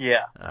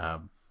 Yeah.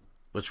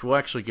 Which we'll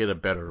actually get a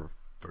better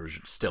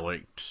version, still a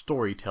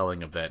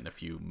storytelling of that in a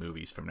few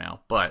movies from now.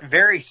 But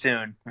very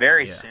soon.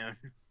 Soon.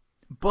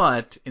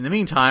 But in the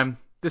meantime,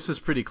 this is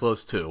pretty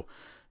close too.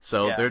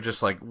 So they're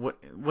just like,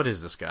 what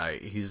is this guy?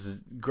 He's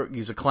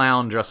a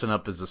clown dressing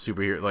up as a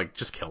superhero.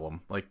 Just kill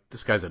him.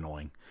 This guy's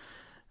annoying.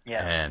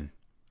 Yeah. And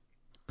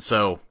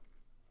so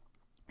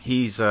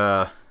he's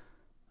like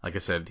I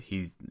said,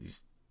 he's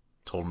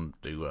told him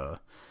to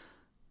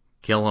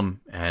kill him.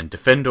 And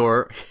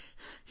Defendor,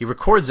 he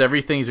records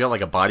everything. He's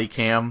got a body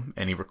cam,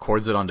 and he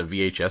records it onto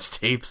VHS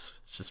tapes,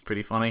 which is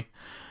pretty funny.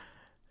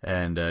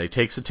 And he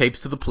takes the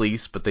tapes to the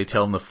police, but they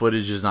tell him the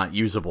footage is not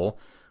usable,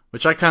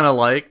 which I kind of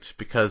liked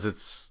because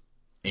it's,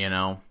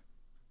 again,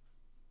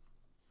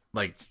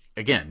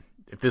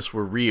 if this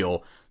were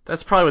real,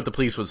 that's probably what the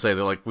police would say.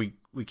 They're like, we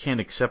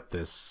can't accept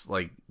this.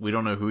 We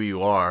don't know who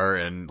you are,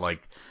 and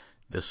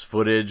this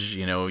footage,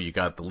 you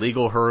got the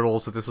legal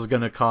hurdles that this is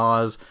going to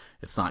cause.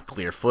 It's not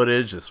clear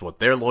footage. This is what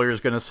their lawyer's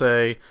going to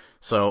say.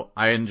 So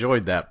I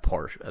enjoyed that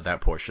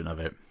portion of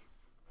it.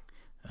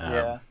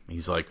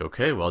 He's like,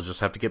 okay, well, I'll just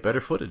have to get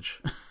better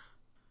footage.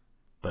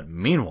 But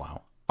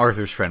meanwhile,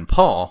 Arthur's friend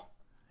Paul,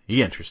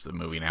 he enters the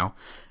movie now,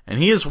 and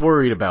he is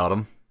worried about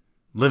him,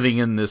 living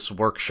in this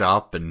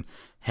workshop and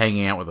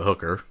hanging out with a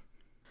hooker.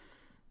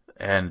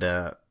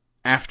 And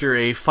after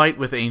a fight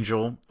with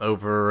Angel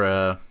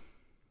over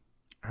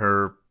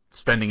her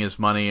spending his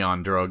money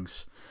on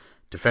drugs,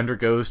 Defender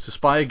goes to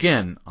spy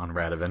again on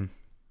Radovan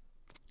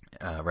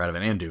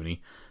and Dooney,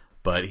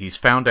 but he's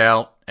found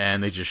out,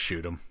 and they just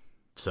shoot him.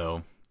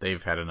 So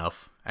They've had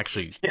enough.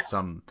 Actually, Yeah.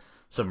 some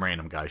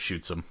random guy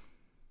shoots him.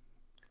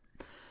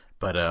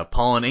 But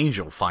Paul and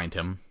Angel find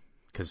him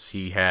because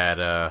he had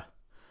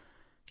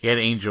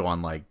Angel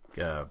on like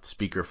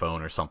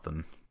speakerphone or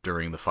something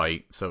during the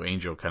fight. So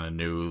Angel kind of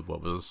knew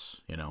what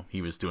was,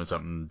 he was doing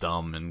something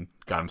dumb and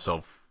got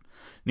himself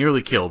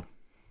nearly killed.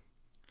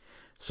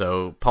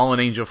 So Paul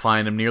and Angel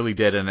find him nearly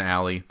dead in an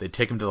alley. They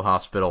take him to the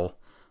hospital.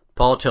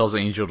 Paul tells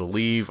Angel to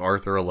leave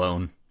Arthur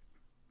alone.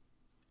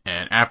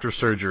 And after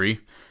surgery,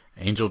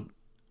 Angel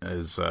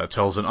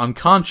tells an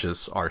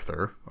unconscious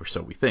Arthur, or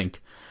so we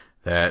think,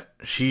 that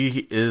she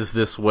is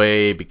this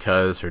way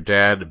because her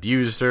dad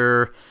abused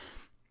her,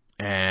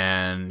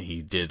 and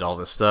he did all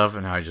this stuff,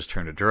 and now he just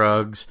turned to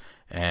drugs.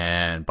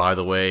 And by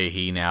the way,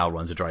 he now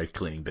runs a dry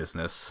cleaning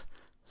business.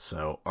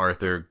 So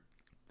Arthur,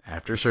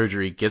 after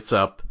surgery, gets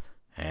up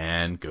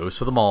and goes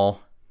to the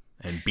mall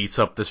and beats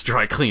up this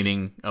dry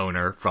cleaning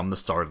owner from the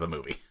start of the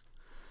movie.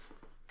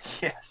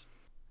 Yes.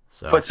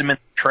 So Puts him in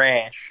the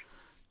trash.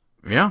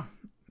 Yeah.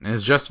 And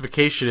his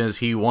justification is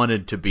he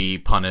wanted to be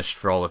punished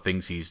for all the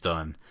things he's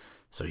done.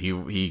 So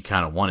he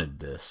kind of wanted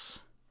this.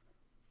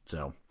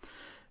 So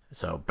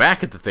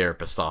back at the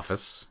therapist's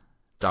office,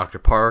 Dr.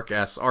 Park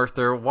asks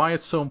Arthur why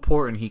it's so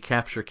important he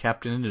capture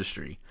Captain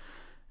Industry.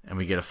 And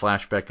we get a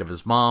flashback of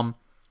his mom.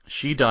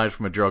 She died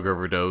from a drug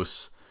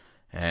overdose.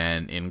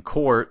 And in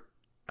court,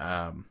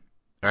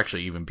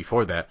 actually even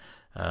before that,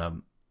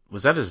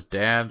 was that his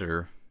dad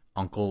or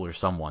uncle or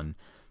someone?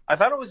 I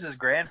thought it was his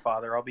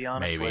grandfather, I'll be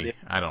honest with you. Maybe.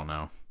 I don't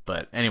know.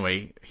 But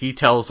anyway, he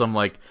tells them,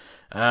 like,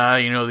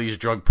 these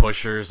drug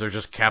pushers, they're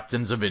just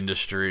captains of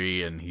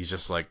industry. And he's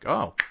just like,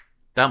 oh,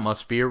 that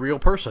must be a real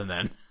person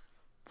then.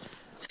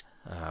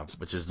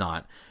 Which is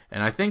not.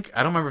 And I don't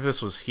remember if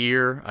this was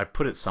here. I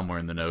put it somewhere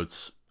in the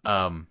notes.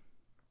 I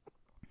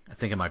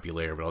think it might be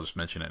later, but I'll just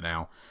mention it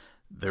now.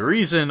 The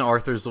reason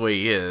Arthur's the way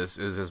he is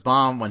his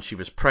mom, when she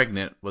was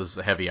pregnant, was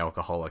a heavy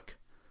alcoholic.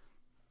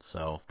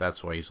 So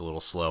that's why he's a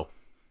little slow.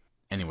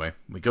 Anyway,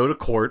 we go to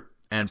court,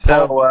 and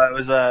Paul... it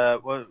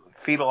was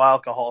fetal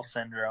alcohol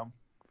syndrome.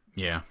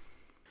 Yeah.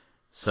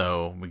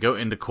 So we go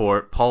into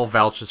court. Paul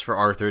vouches for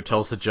Arthur,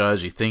 tells the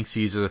judge he thinks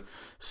he's a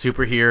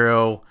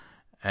superhero,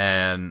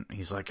 and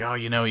he's like, oh,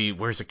 he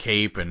wears a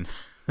cape, and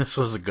this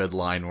was a good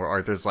line where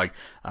Arthur's like,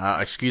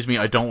 excuse me,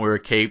 I don't wear a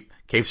cape.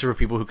 Capes are for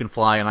people who can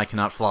fly, and I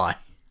cannot fly.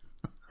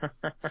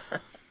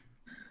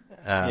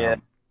 Yeah.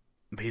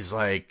 He's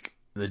like,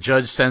 the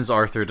judge sends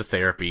Arthur to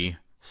therapy,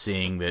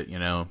 seeing that,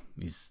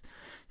 he's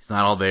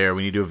not all there.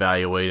 We need to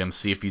evaluate him,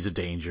 see if he's a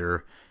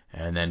danger.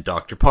 And then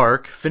Dr.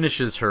 Park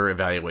finishes her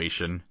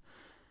evaluation.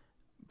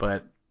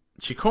 But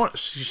she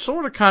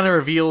sort of kind of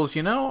reveals,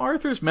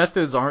 Arthur's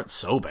methods aren't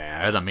so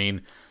bad. I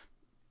mean,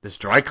 this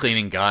dry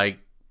cleaning guy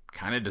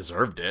kind of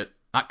deserved it.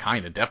 Not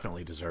kind of,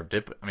 definitely deserved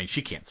it. But, I mean,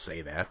 she can't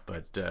say that,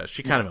 but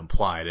she kind of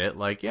implied it.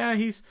 Like, yeah,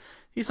 he's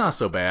not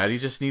so bad. He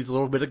just needs a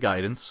little bit of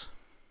guidance.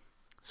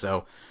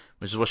 So,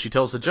 which is what she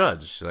tells the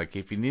judge. Like,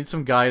 if he needs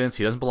some guidance,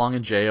 he doesn't belong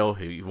in jail.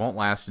 He won't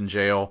last in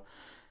jail.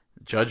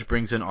 The judge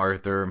brings in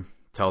Arthur,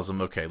 tells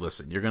him, okay,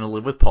 listen, you're going to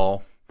live with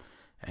Paul,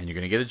 and you're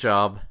going to get a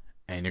job,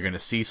 and you're going to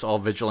cease all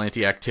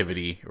vigilante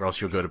activity, or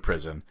else you'll go to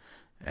prison.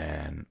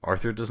 And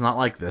Arthur does not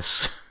like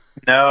this.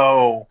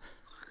 No.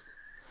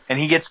 And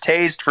he gets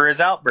tased for his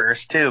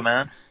outburst, too,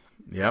 man.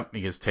 Yep,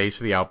 he gets tased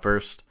for the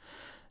outburst.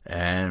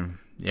 And,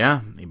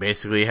 yeah, he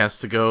basically has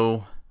to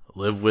go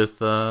live with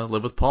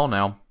Paul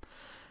now.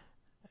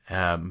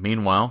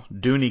 Meanwhile,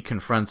 Dooney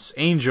confronts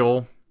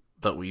Angel,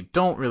 but we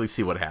don't really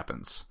see what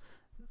happens.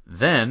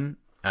 Then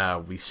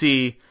we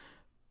see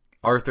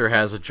Arthur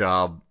has a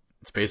job.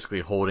 It's basically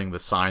holding the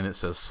sign that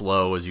says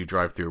slow as you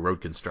drive through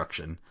road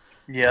construction.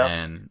 Yeah.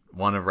 And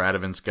one of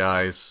Radovan's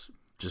guys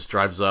just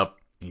drives up.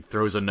 He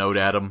throws a note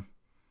at him.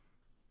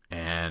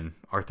 And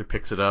Arthur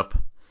picks it up.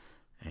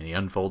 And he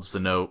unfolds the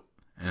note.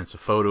 And it's a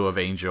photo of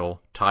Angel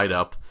tied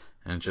up.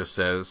 And it just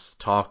says,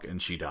 talk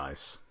and she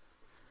dies.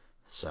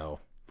 So...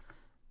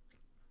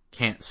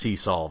 can't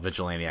cease all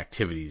vigilante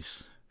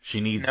activities.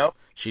 She needs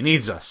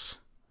us.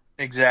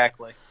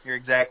 Exactly. You're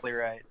exactly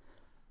right.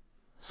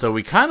 So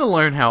we kind of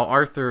learn how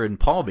Arthur and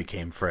Paul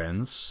became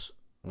friends,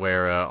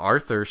 where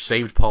Arthur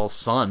saved Paul's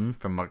son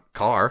from a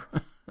car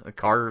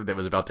that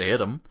was about to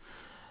hit him.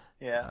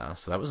 Yeah.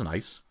 So that was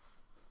nice.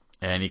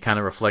 And he kind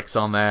of reflects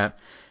on that,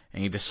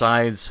 and he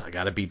decides, I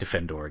gotta be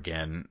Defendor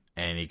again.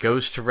 And he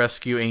goes to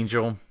rescue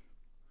Angel.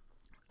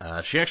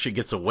 She actually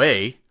gets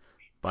away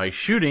by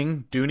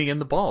shooting Dooney in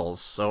the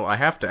balls. So I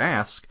have to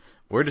ask,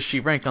 where does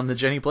she rank on the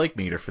Jenny Blake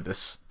meter for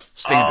this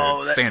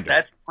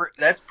standard?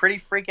 That's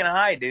pretty freaking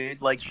high,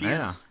 dude. Like,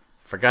 she's...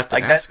 Forgot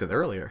to ask it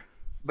earlier.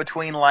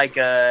 Between,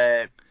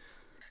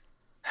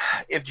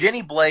 if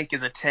Jenny Blake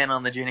is a 10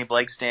 on the Jenny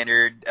Blake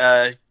standard,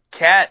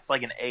 Kat's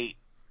like an 8.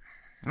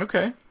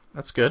 Okay,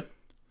 that's good.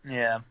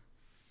 Yeah.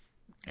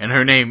 And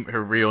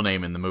her real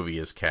name in the movie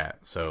is Kat,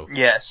 so...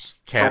 Yes,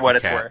 Kat for what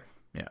it's Kat. worth.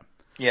 Yeah.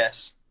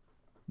 Yes.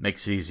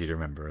 Makes it easy to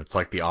remember. It's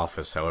like The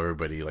Office, how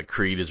everybody, like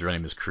Creed, his real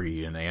name is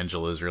Creed, and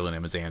Angela's real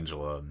name is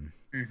Angela. And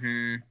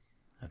Mm-hmm.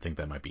 I think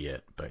that might be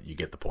it, but you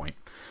get the point.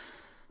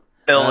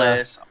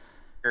 Phyllis.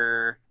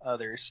 or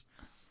others.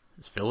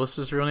 Is Phyllis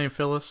his real name?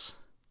 Phyllis?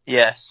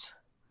 Yes.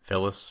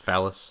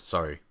 Phallus.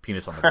 Sorry,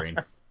 penis on the brain.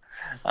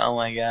 Oh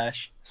my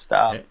gosh.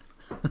 Stop.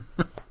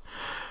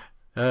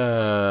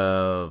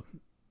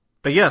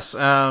 But yes,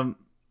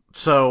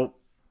 so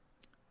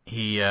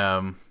she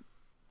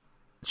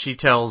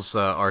tells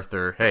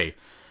Arthur, hey,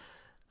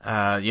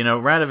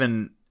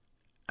 Radovan,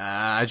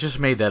 I just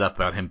made that up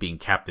about him being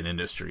Captain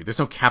Industry. There's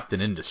no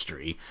Captain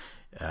Industry.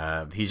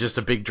 He's just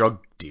a big drug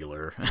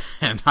dealer,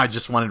 and I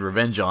just wanted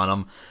revenge on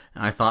him,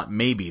 and I thought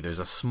maybe there's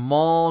a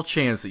small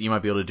chance that you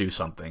might be able to do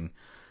something.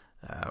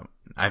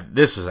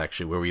 This is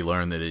actually where we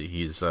learn that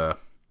he's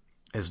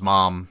his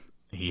mom.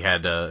 He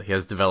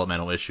has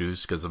developmental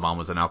issues because the mom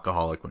was an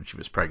alcoholic when she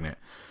was pregnant,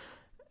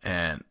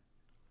 and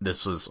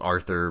this was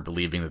Arthur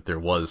believing that there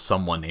was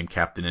someone named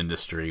Captain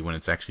Industry when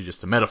it's actually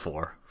just a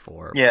metaphor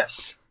for Yes.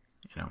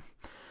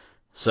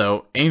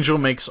 So Angel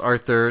makes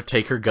Arthur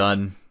take her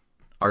gun.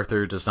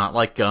 Arthur does not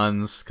like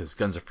guns because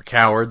guns are for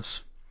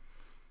cowards,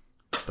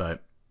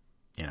 but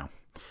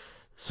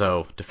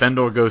So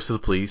Defendor goes to the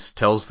police,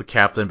 tells the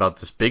captain about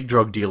this big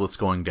drug deal that's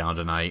going down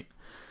tonight,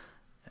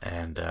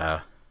 and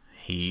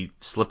he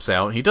slips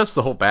out. He does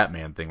the whole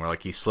Batman thing where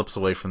he slips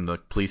away from the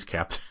police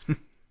captain.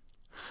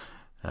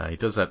 He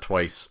does that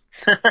twice.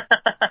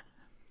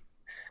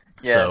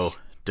 Yes. So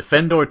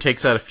Defendor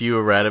takes out a few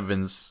of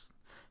Radovan's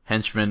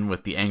henchmen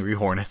with the Angry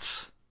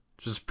Hornets,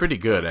 which is pretty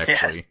good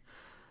actually. Yes.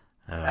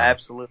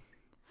 Absolutely.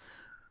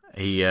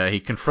 He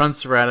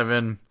confronts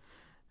Radovan,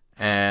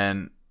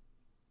 and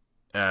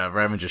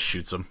Radovan just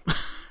shoots him.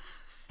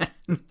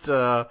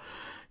 And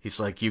he's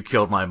like, "You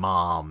killed my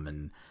mom,"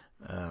 and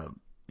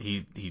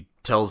he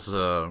tells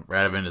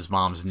Radovan his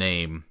mom's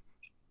name,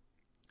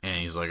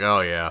 and he's like,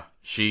 "Oh yeah,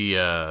 she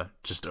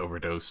just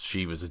overdosed.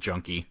 She was a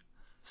junkie."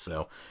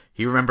 So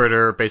he remembered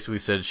her. Basically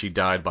said she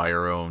died by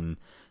her own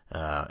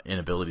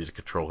inability to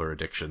control her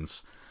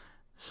addictions.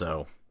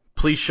 So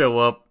police show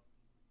up,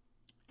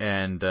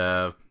 and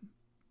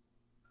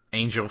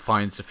Angel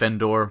finds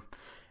Defendor.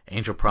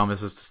 Angel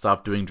promises to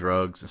stop doing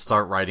drugs and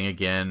start writing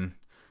again.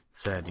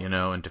 Said,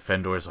 and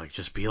Defendor's like,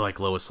 just be like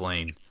Lois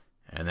Lane.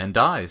 And then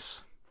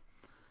dies.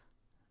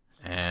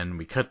 And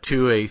we cut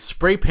to a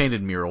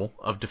spray-painted mural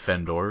of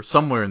Defendor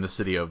somewhere in the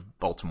city of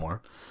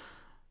Baltimore,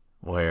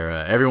 where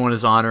everyone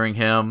is honoring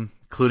him,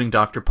 including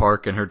Dr.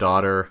 Park and her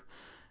daughter.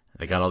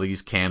 They got all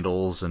these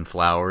candles and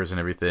flowers and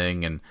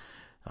everything, and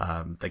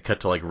they cut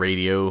to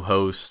radio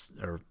host,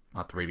 or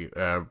not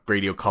the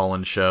radio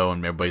call-in show,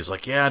 and everybody's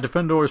like, yeah,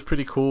 Defendor is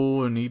pretty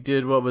cool, and he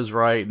did what was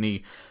right,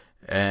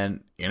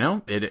 and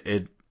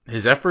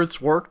his efforts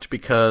worked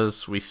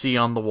because we see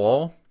on the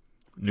wall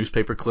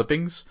newspaper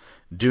clippings.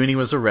 Dooney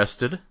was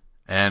arrested,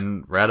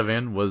 and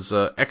Radovan was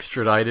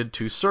extradited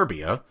to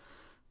Serbia.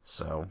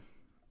 So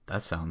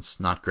that sounds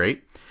not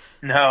great.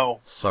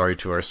 No. Sorry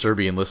to our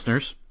Serbian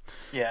listeners.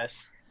 Yes.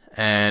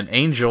 And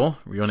Angel,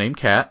 real name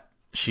Kat,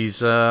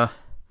 she's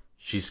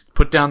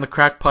put down the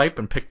crack pipe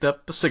and picked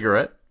up a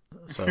cigarette.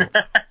 So a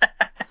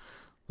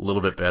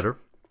little bit better.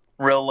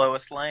 Real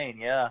Lois Lane,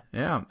 yeah.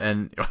 Yeah,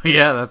 and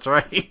yeah, that's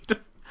right.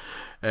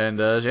 And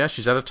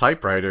she's at a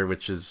typewriter,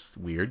 which is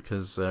weird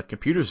because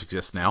computers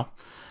exist now.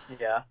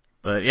 Yeah.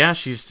 But yeah,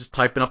 she's just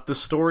typing up the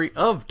story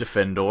of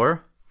Defendor,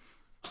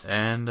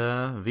 and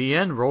the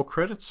end. Roll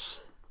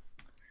credits.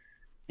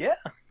 Yeah,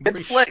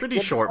 pretty short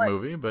flick.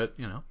 Movie, but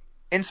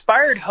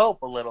inspired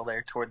hope a little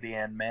there toward the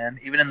end, man.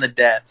 Even in the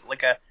death,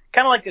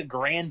 kind of like a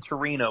Gran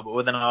Torino, but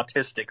with an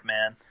autistic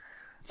man.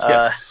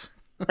 Yes.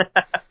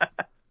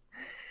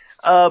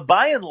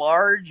 By and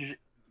large,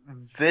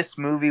 this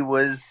movie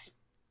was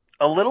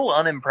a little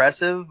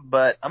unimpressive,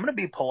 but I'm gonna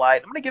be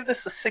polite. I'm gonna give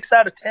this a 6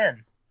 out of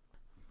 10.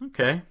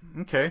 Okay.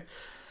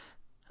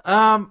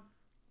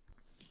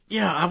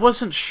 Yeah, I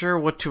wasn't sure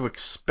what to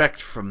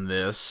expect from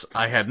this.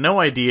 I had no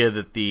idea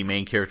that the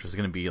main character was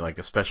going to be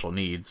a special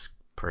needs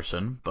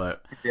person,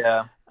 but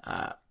yeah,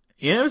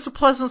 it was a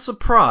pleasant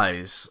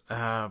surprise.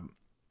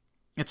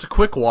 It's a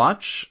quick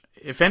watch.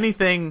 If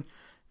anything,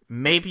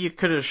 maybe you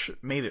could have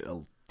made it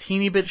a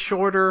teeny bit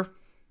shorter.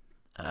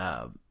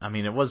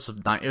 It was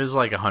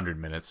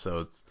 100 minutes, so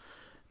it's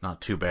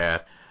not too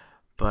bad.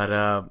 But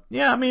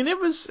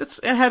it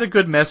had a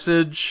good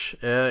message.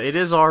 It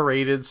is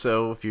R-rated,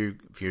 so if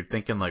you're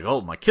thinking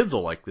oh, my kids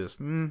will like this,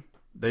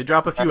 they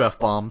drop a few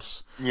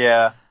F-bombs.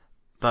 Yeah.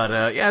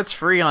 But it's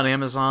free on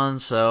Amazon,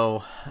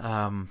 so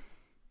I'm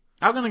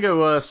gonna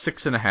go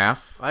 6.5.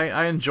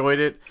 I enjoyed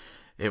it.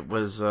 It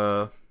was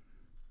a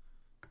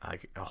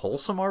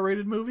wholesome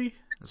R-rated movie.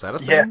 Is that a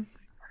thing? Yeah.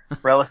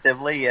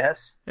 Relatively,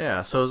 yes.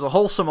 Yeah. So it was a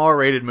wholesome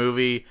R-rated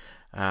movie.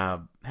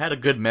 Had a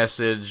good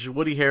message.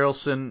 Woody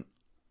Harrelson,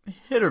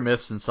 hit or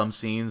miss in some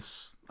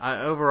scenes.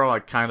 Overall, I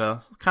kind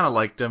of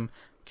liked him.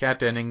 Kat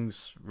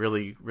Dennings,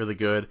 really, really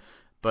good.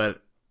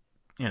 But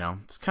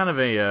it's kind of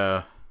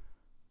a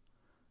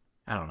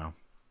I don't know.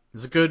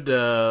 It's a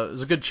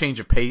good change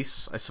of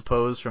pace, I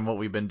suppose, from what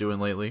we've been doing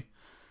lately.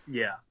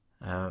 Yeah.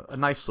 A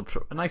nice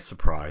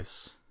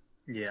surprise.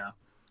 Yeah.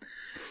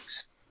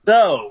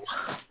 So,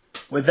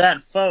 with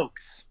that,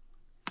 folks,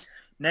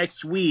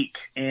 next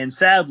week. And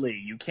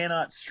sadly, you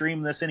cannot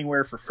stream this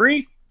anywhere for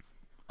free.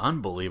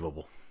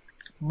 Unbelievable.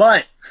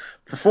 But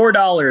for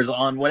 $4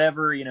 on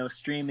whatever,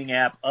 streaming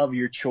app of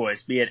your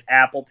choice, be it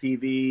Apple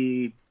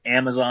TV,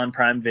 Amazon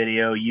Prime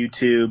Video,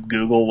 YouTube,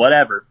 Google,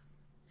 whatever.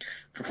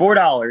 For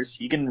 $4,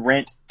 you can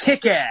rent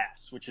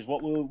Kick-Ass, which is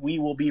what we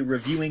will be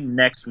reviewing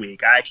next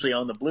week. I actually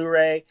own the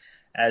Blu-ray.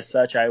 As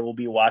such, I will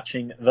be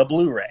watching the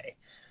Blu-ray.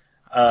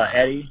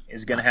 Eddie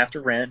is going to have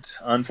to rent,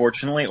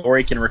 unfortunately, or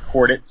he can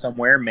record it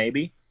somewhere,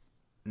 maybe.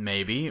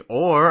 Maybe.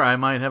 Or I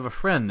might have a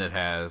friend that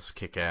has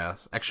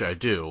Kick-Ass. Actually, I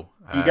do.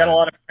 You got a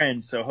lot of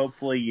friends, so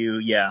hopefully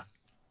yeah.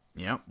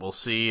 Yeah, we'll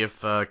see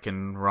if I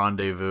can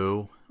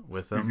rendezvous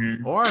with them.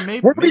 Mm-hmm. Or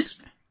maybe...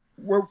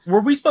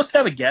 Were we supposed to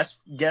have a guest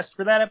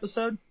for that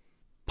episode?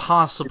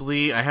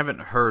 Possibly. I haven't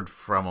heard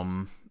from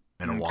him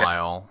in a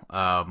while.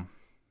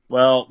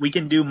 Well, we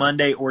can do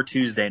Monday or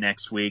Tuesday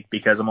next week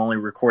because I'm only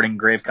recording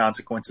Grave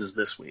Consequences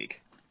this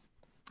week.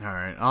 All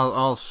right,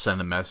 I'll send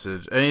a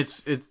message. And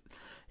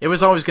it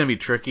was always going to be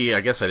tricky.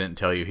 I guess I didn't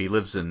tell you. He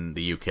lives in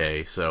the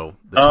UK, so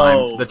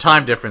the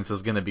time difference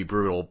is going to be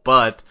brutal.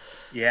 But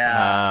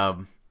yeah,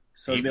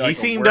 so he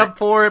seemed up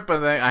for it.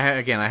 But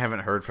I haven't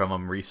heard from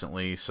him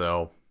recently,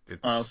 so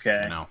it's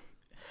okay.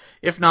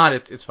 If not,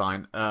 it's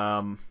fine.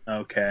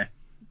 Okay.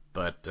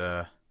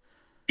 But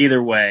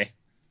either way,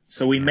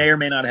 so we may or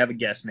may not have a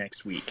guest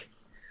next week.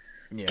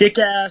 Yeah.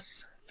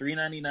 Kick-Ass,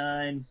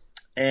 $3.99,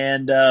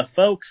 and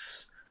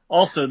folks.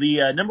 Also,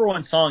 the number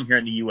one song here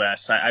in the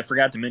U.S., I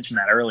forgot to mention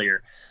that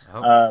earlier,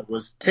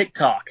 was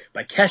TikTok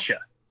by Kesha.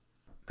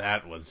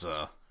 That was...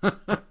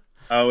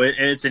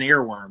 it's an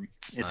earworm.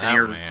 It's an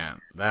earworm. Man,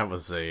 that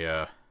was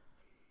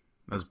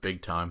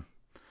big time.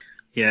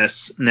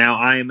 Yes. Now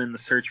I am in the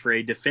search for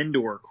a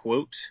Defendor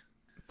quote.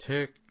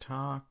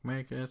 TikTok,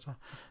 make it...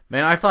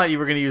 Man, I thought you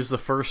were going to use the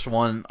first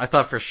one. I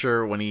thought for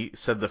sure when he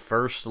said the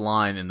first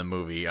line in the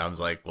movie, I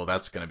was like, well,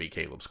 that's going to be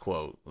Caleb's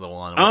quote. The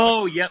one.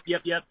 Yep.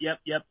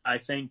 I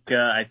think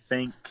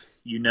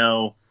you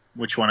know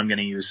which one I'm going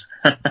to use.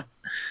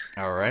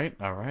 All right.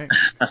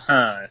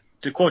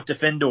 To quote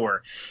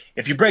Defendor,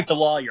 if you break the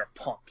law, you're a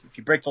punk. If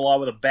you break the law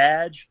with a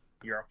badge,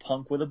 you're a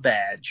punk with a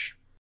badge.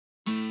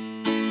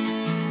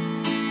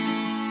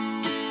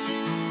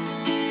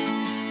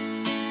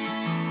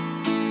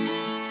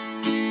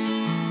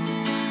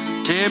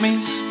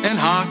 Timmy's and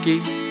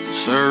hockey,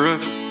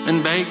 syrup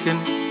and bacon,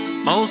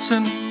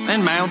 Molson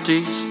and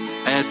Mounties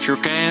at your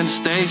can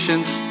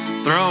stations,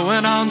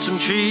 throwing on some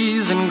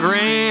cheese and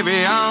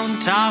gravy on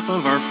top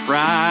of our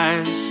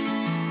fries.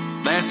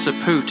 That's a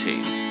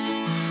poutine.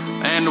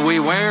 And we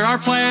wear our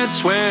plaid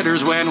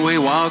sweaters when we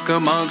walk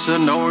amongst the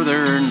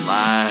northern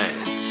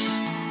lights.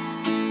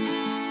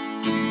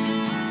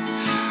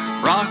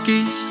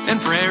 Rockies and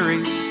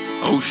prairies,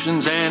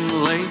 oceans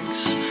and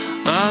lakes,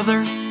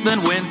 other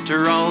than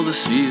winter, all the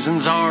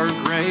seasons are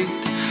great.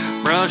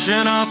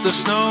 Brushing off the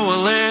snow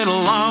a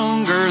little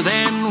longer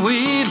than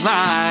we'd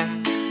like.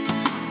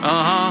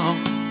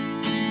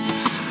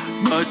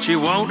 But you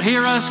won't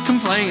hear us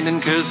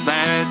complaining, 'cause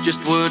that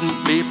just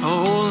wouldn't be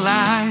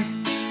polite.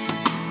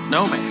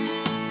 No, man.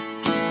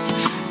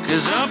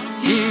 'Cause up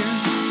here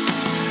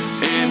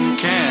in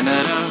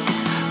Canada,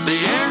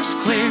 the air's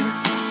clear,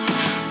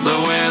 the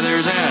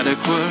weather's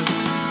adequate,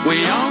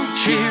 we all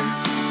cheer.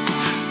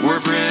 We're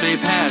pretty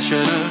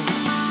passionate,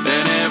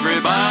 and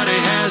everybody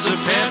has a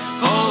pet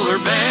polar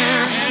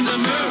bear and a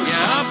moose.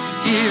 Yeah, up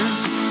here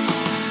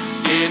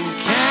in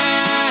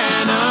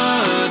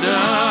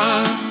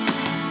Canada.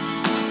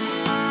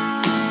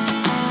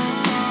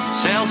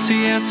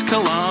 Celsius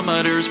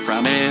kilometers,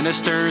 prime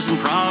ministers and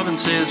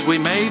provinces. We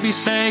maybe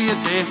say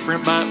it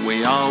different, but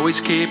we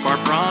always keep our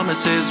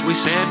promises. We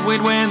said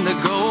we'd win the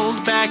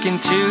gold back in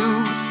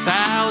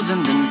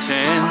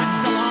 2010,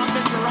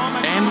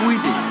 and we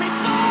did.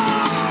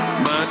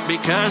 But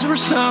because we're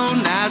so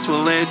nice,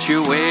 we'll let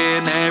you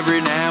win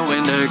every now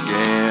and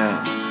again.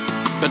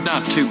 But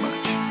not too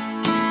much.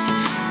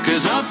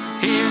 'Cause up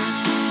here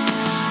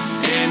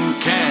in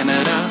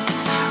Canada,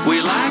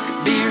 we like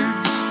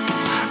beards.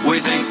 We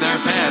think they're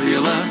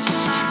fabulous.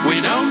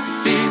 We don't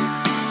fear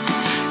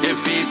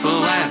if people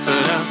laugh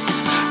at us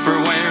for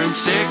wearing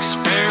 6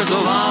 pairs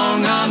of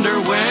long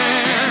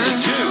underwear.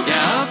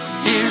 Yeah, up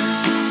here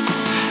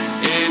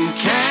in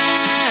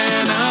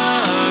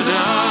Canada.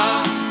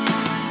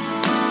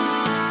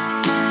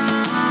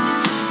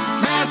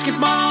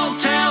 Basketball,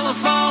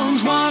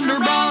 telephones, wonder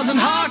balls and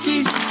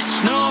hockey,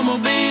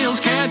 snowmobiles,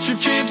 ketchup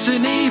chips,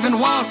 and even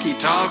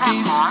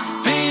walkie-talkies.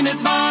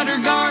 Peanut butter,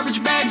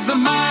 garbage bags, the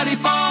mighty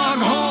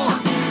foghorn.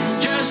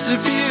 Just a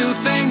few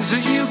things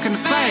that you can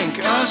thank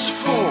us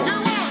for.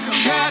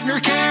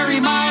 Shatner, Carey,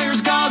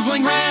 Myers,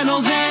 Gosling,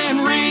 Reynolds,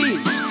 and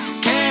Reeves,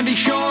 Candy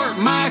Short,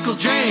 Michael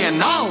J,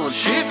 and all of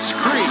Schitt's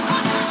Creek.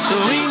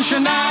 Celine,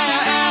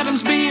 Shania,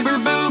 Adams,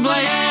 Bieber,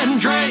 Bublé, and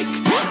Drake.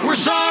 We're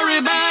sorry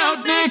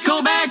about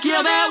Nickelback,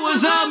 yeah, that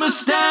was a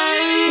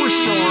mistake. We're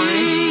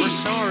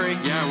sorry.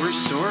 Yeah, we're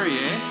sorry,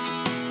 eh?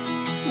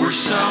 We're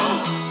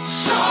so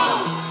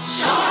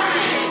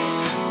sorry.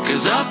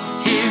 'Cause up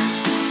here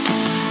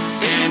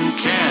in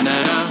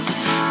Canada,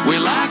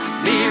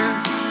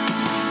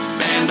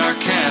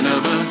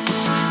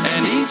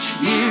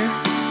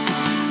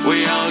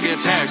 We all get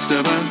taxed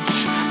a bunch,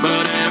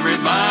 but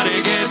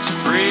everybody gets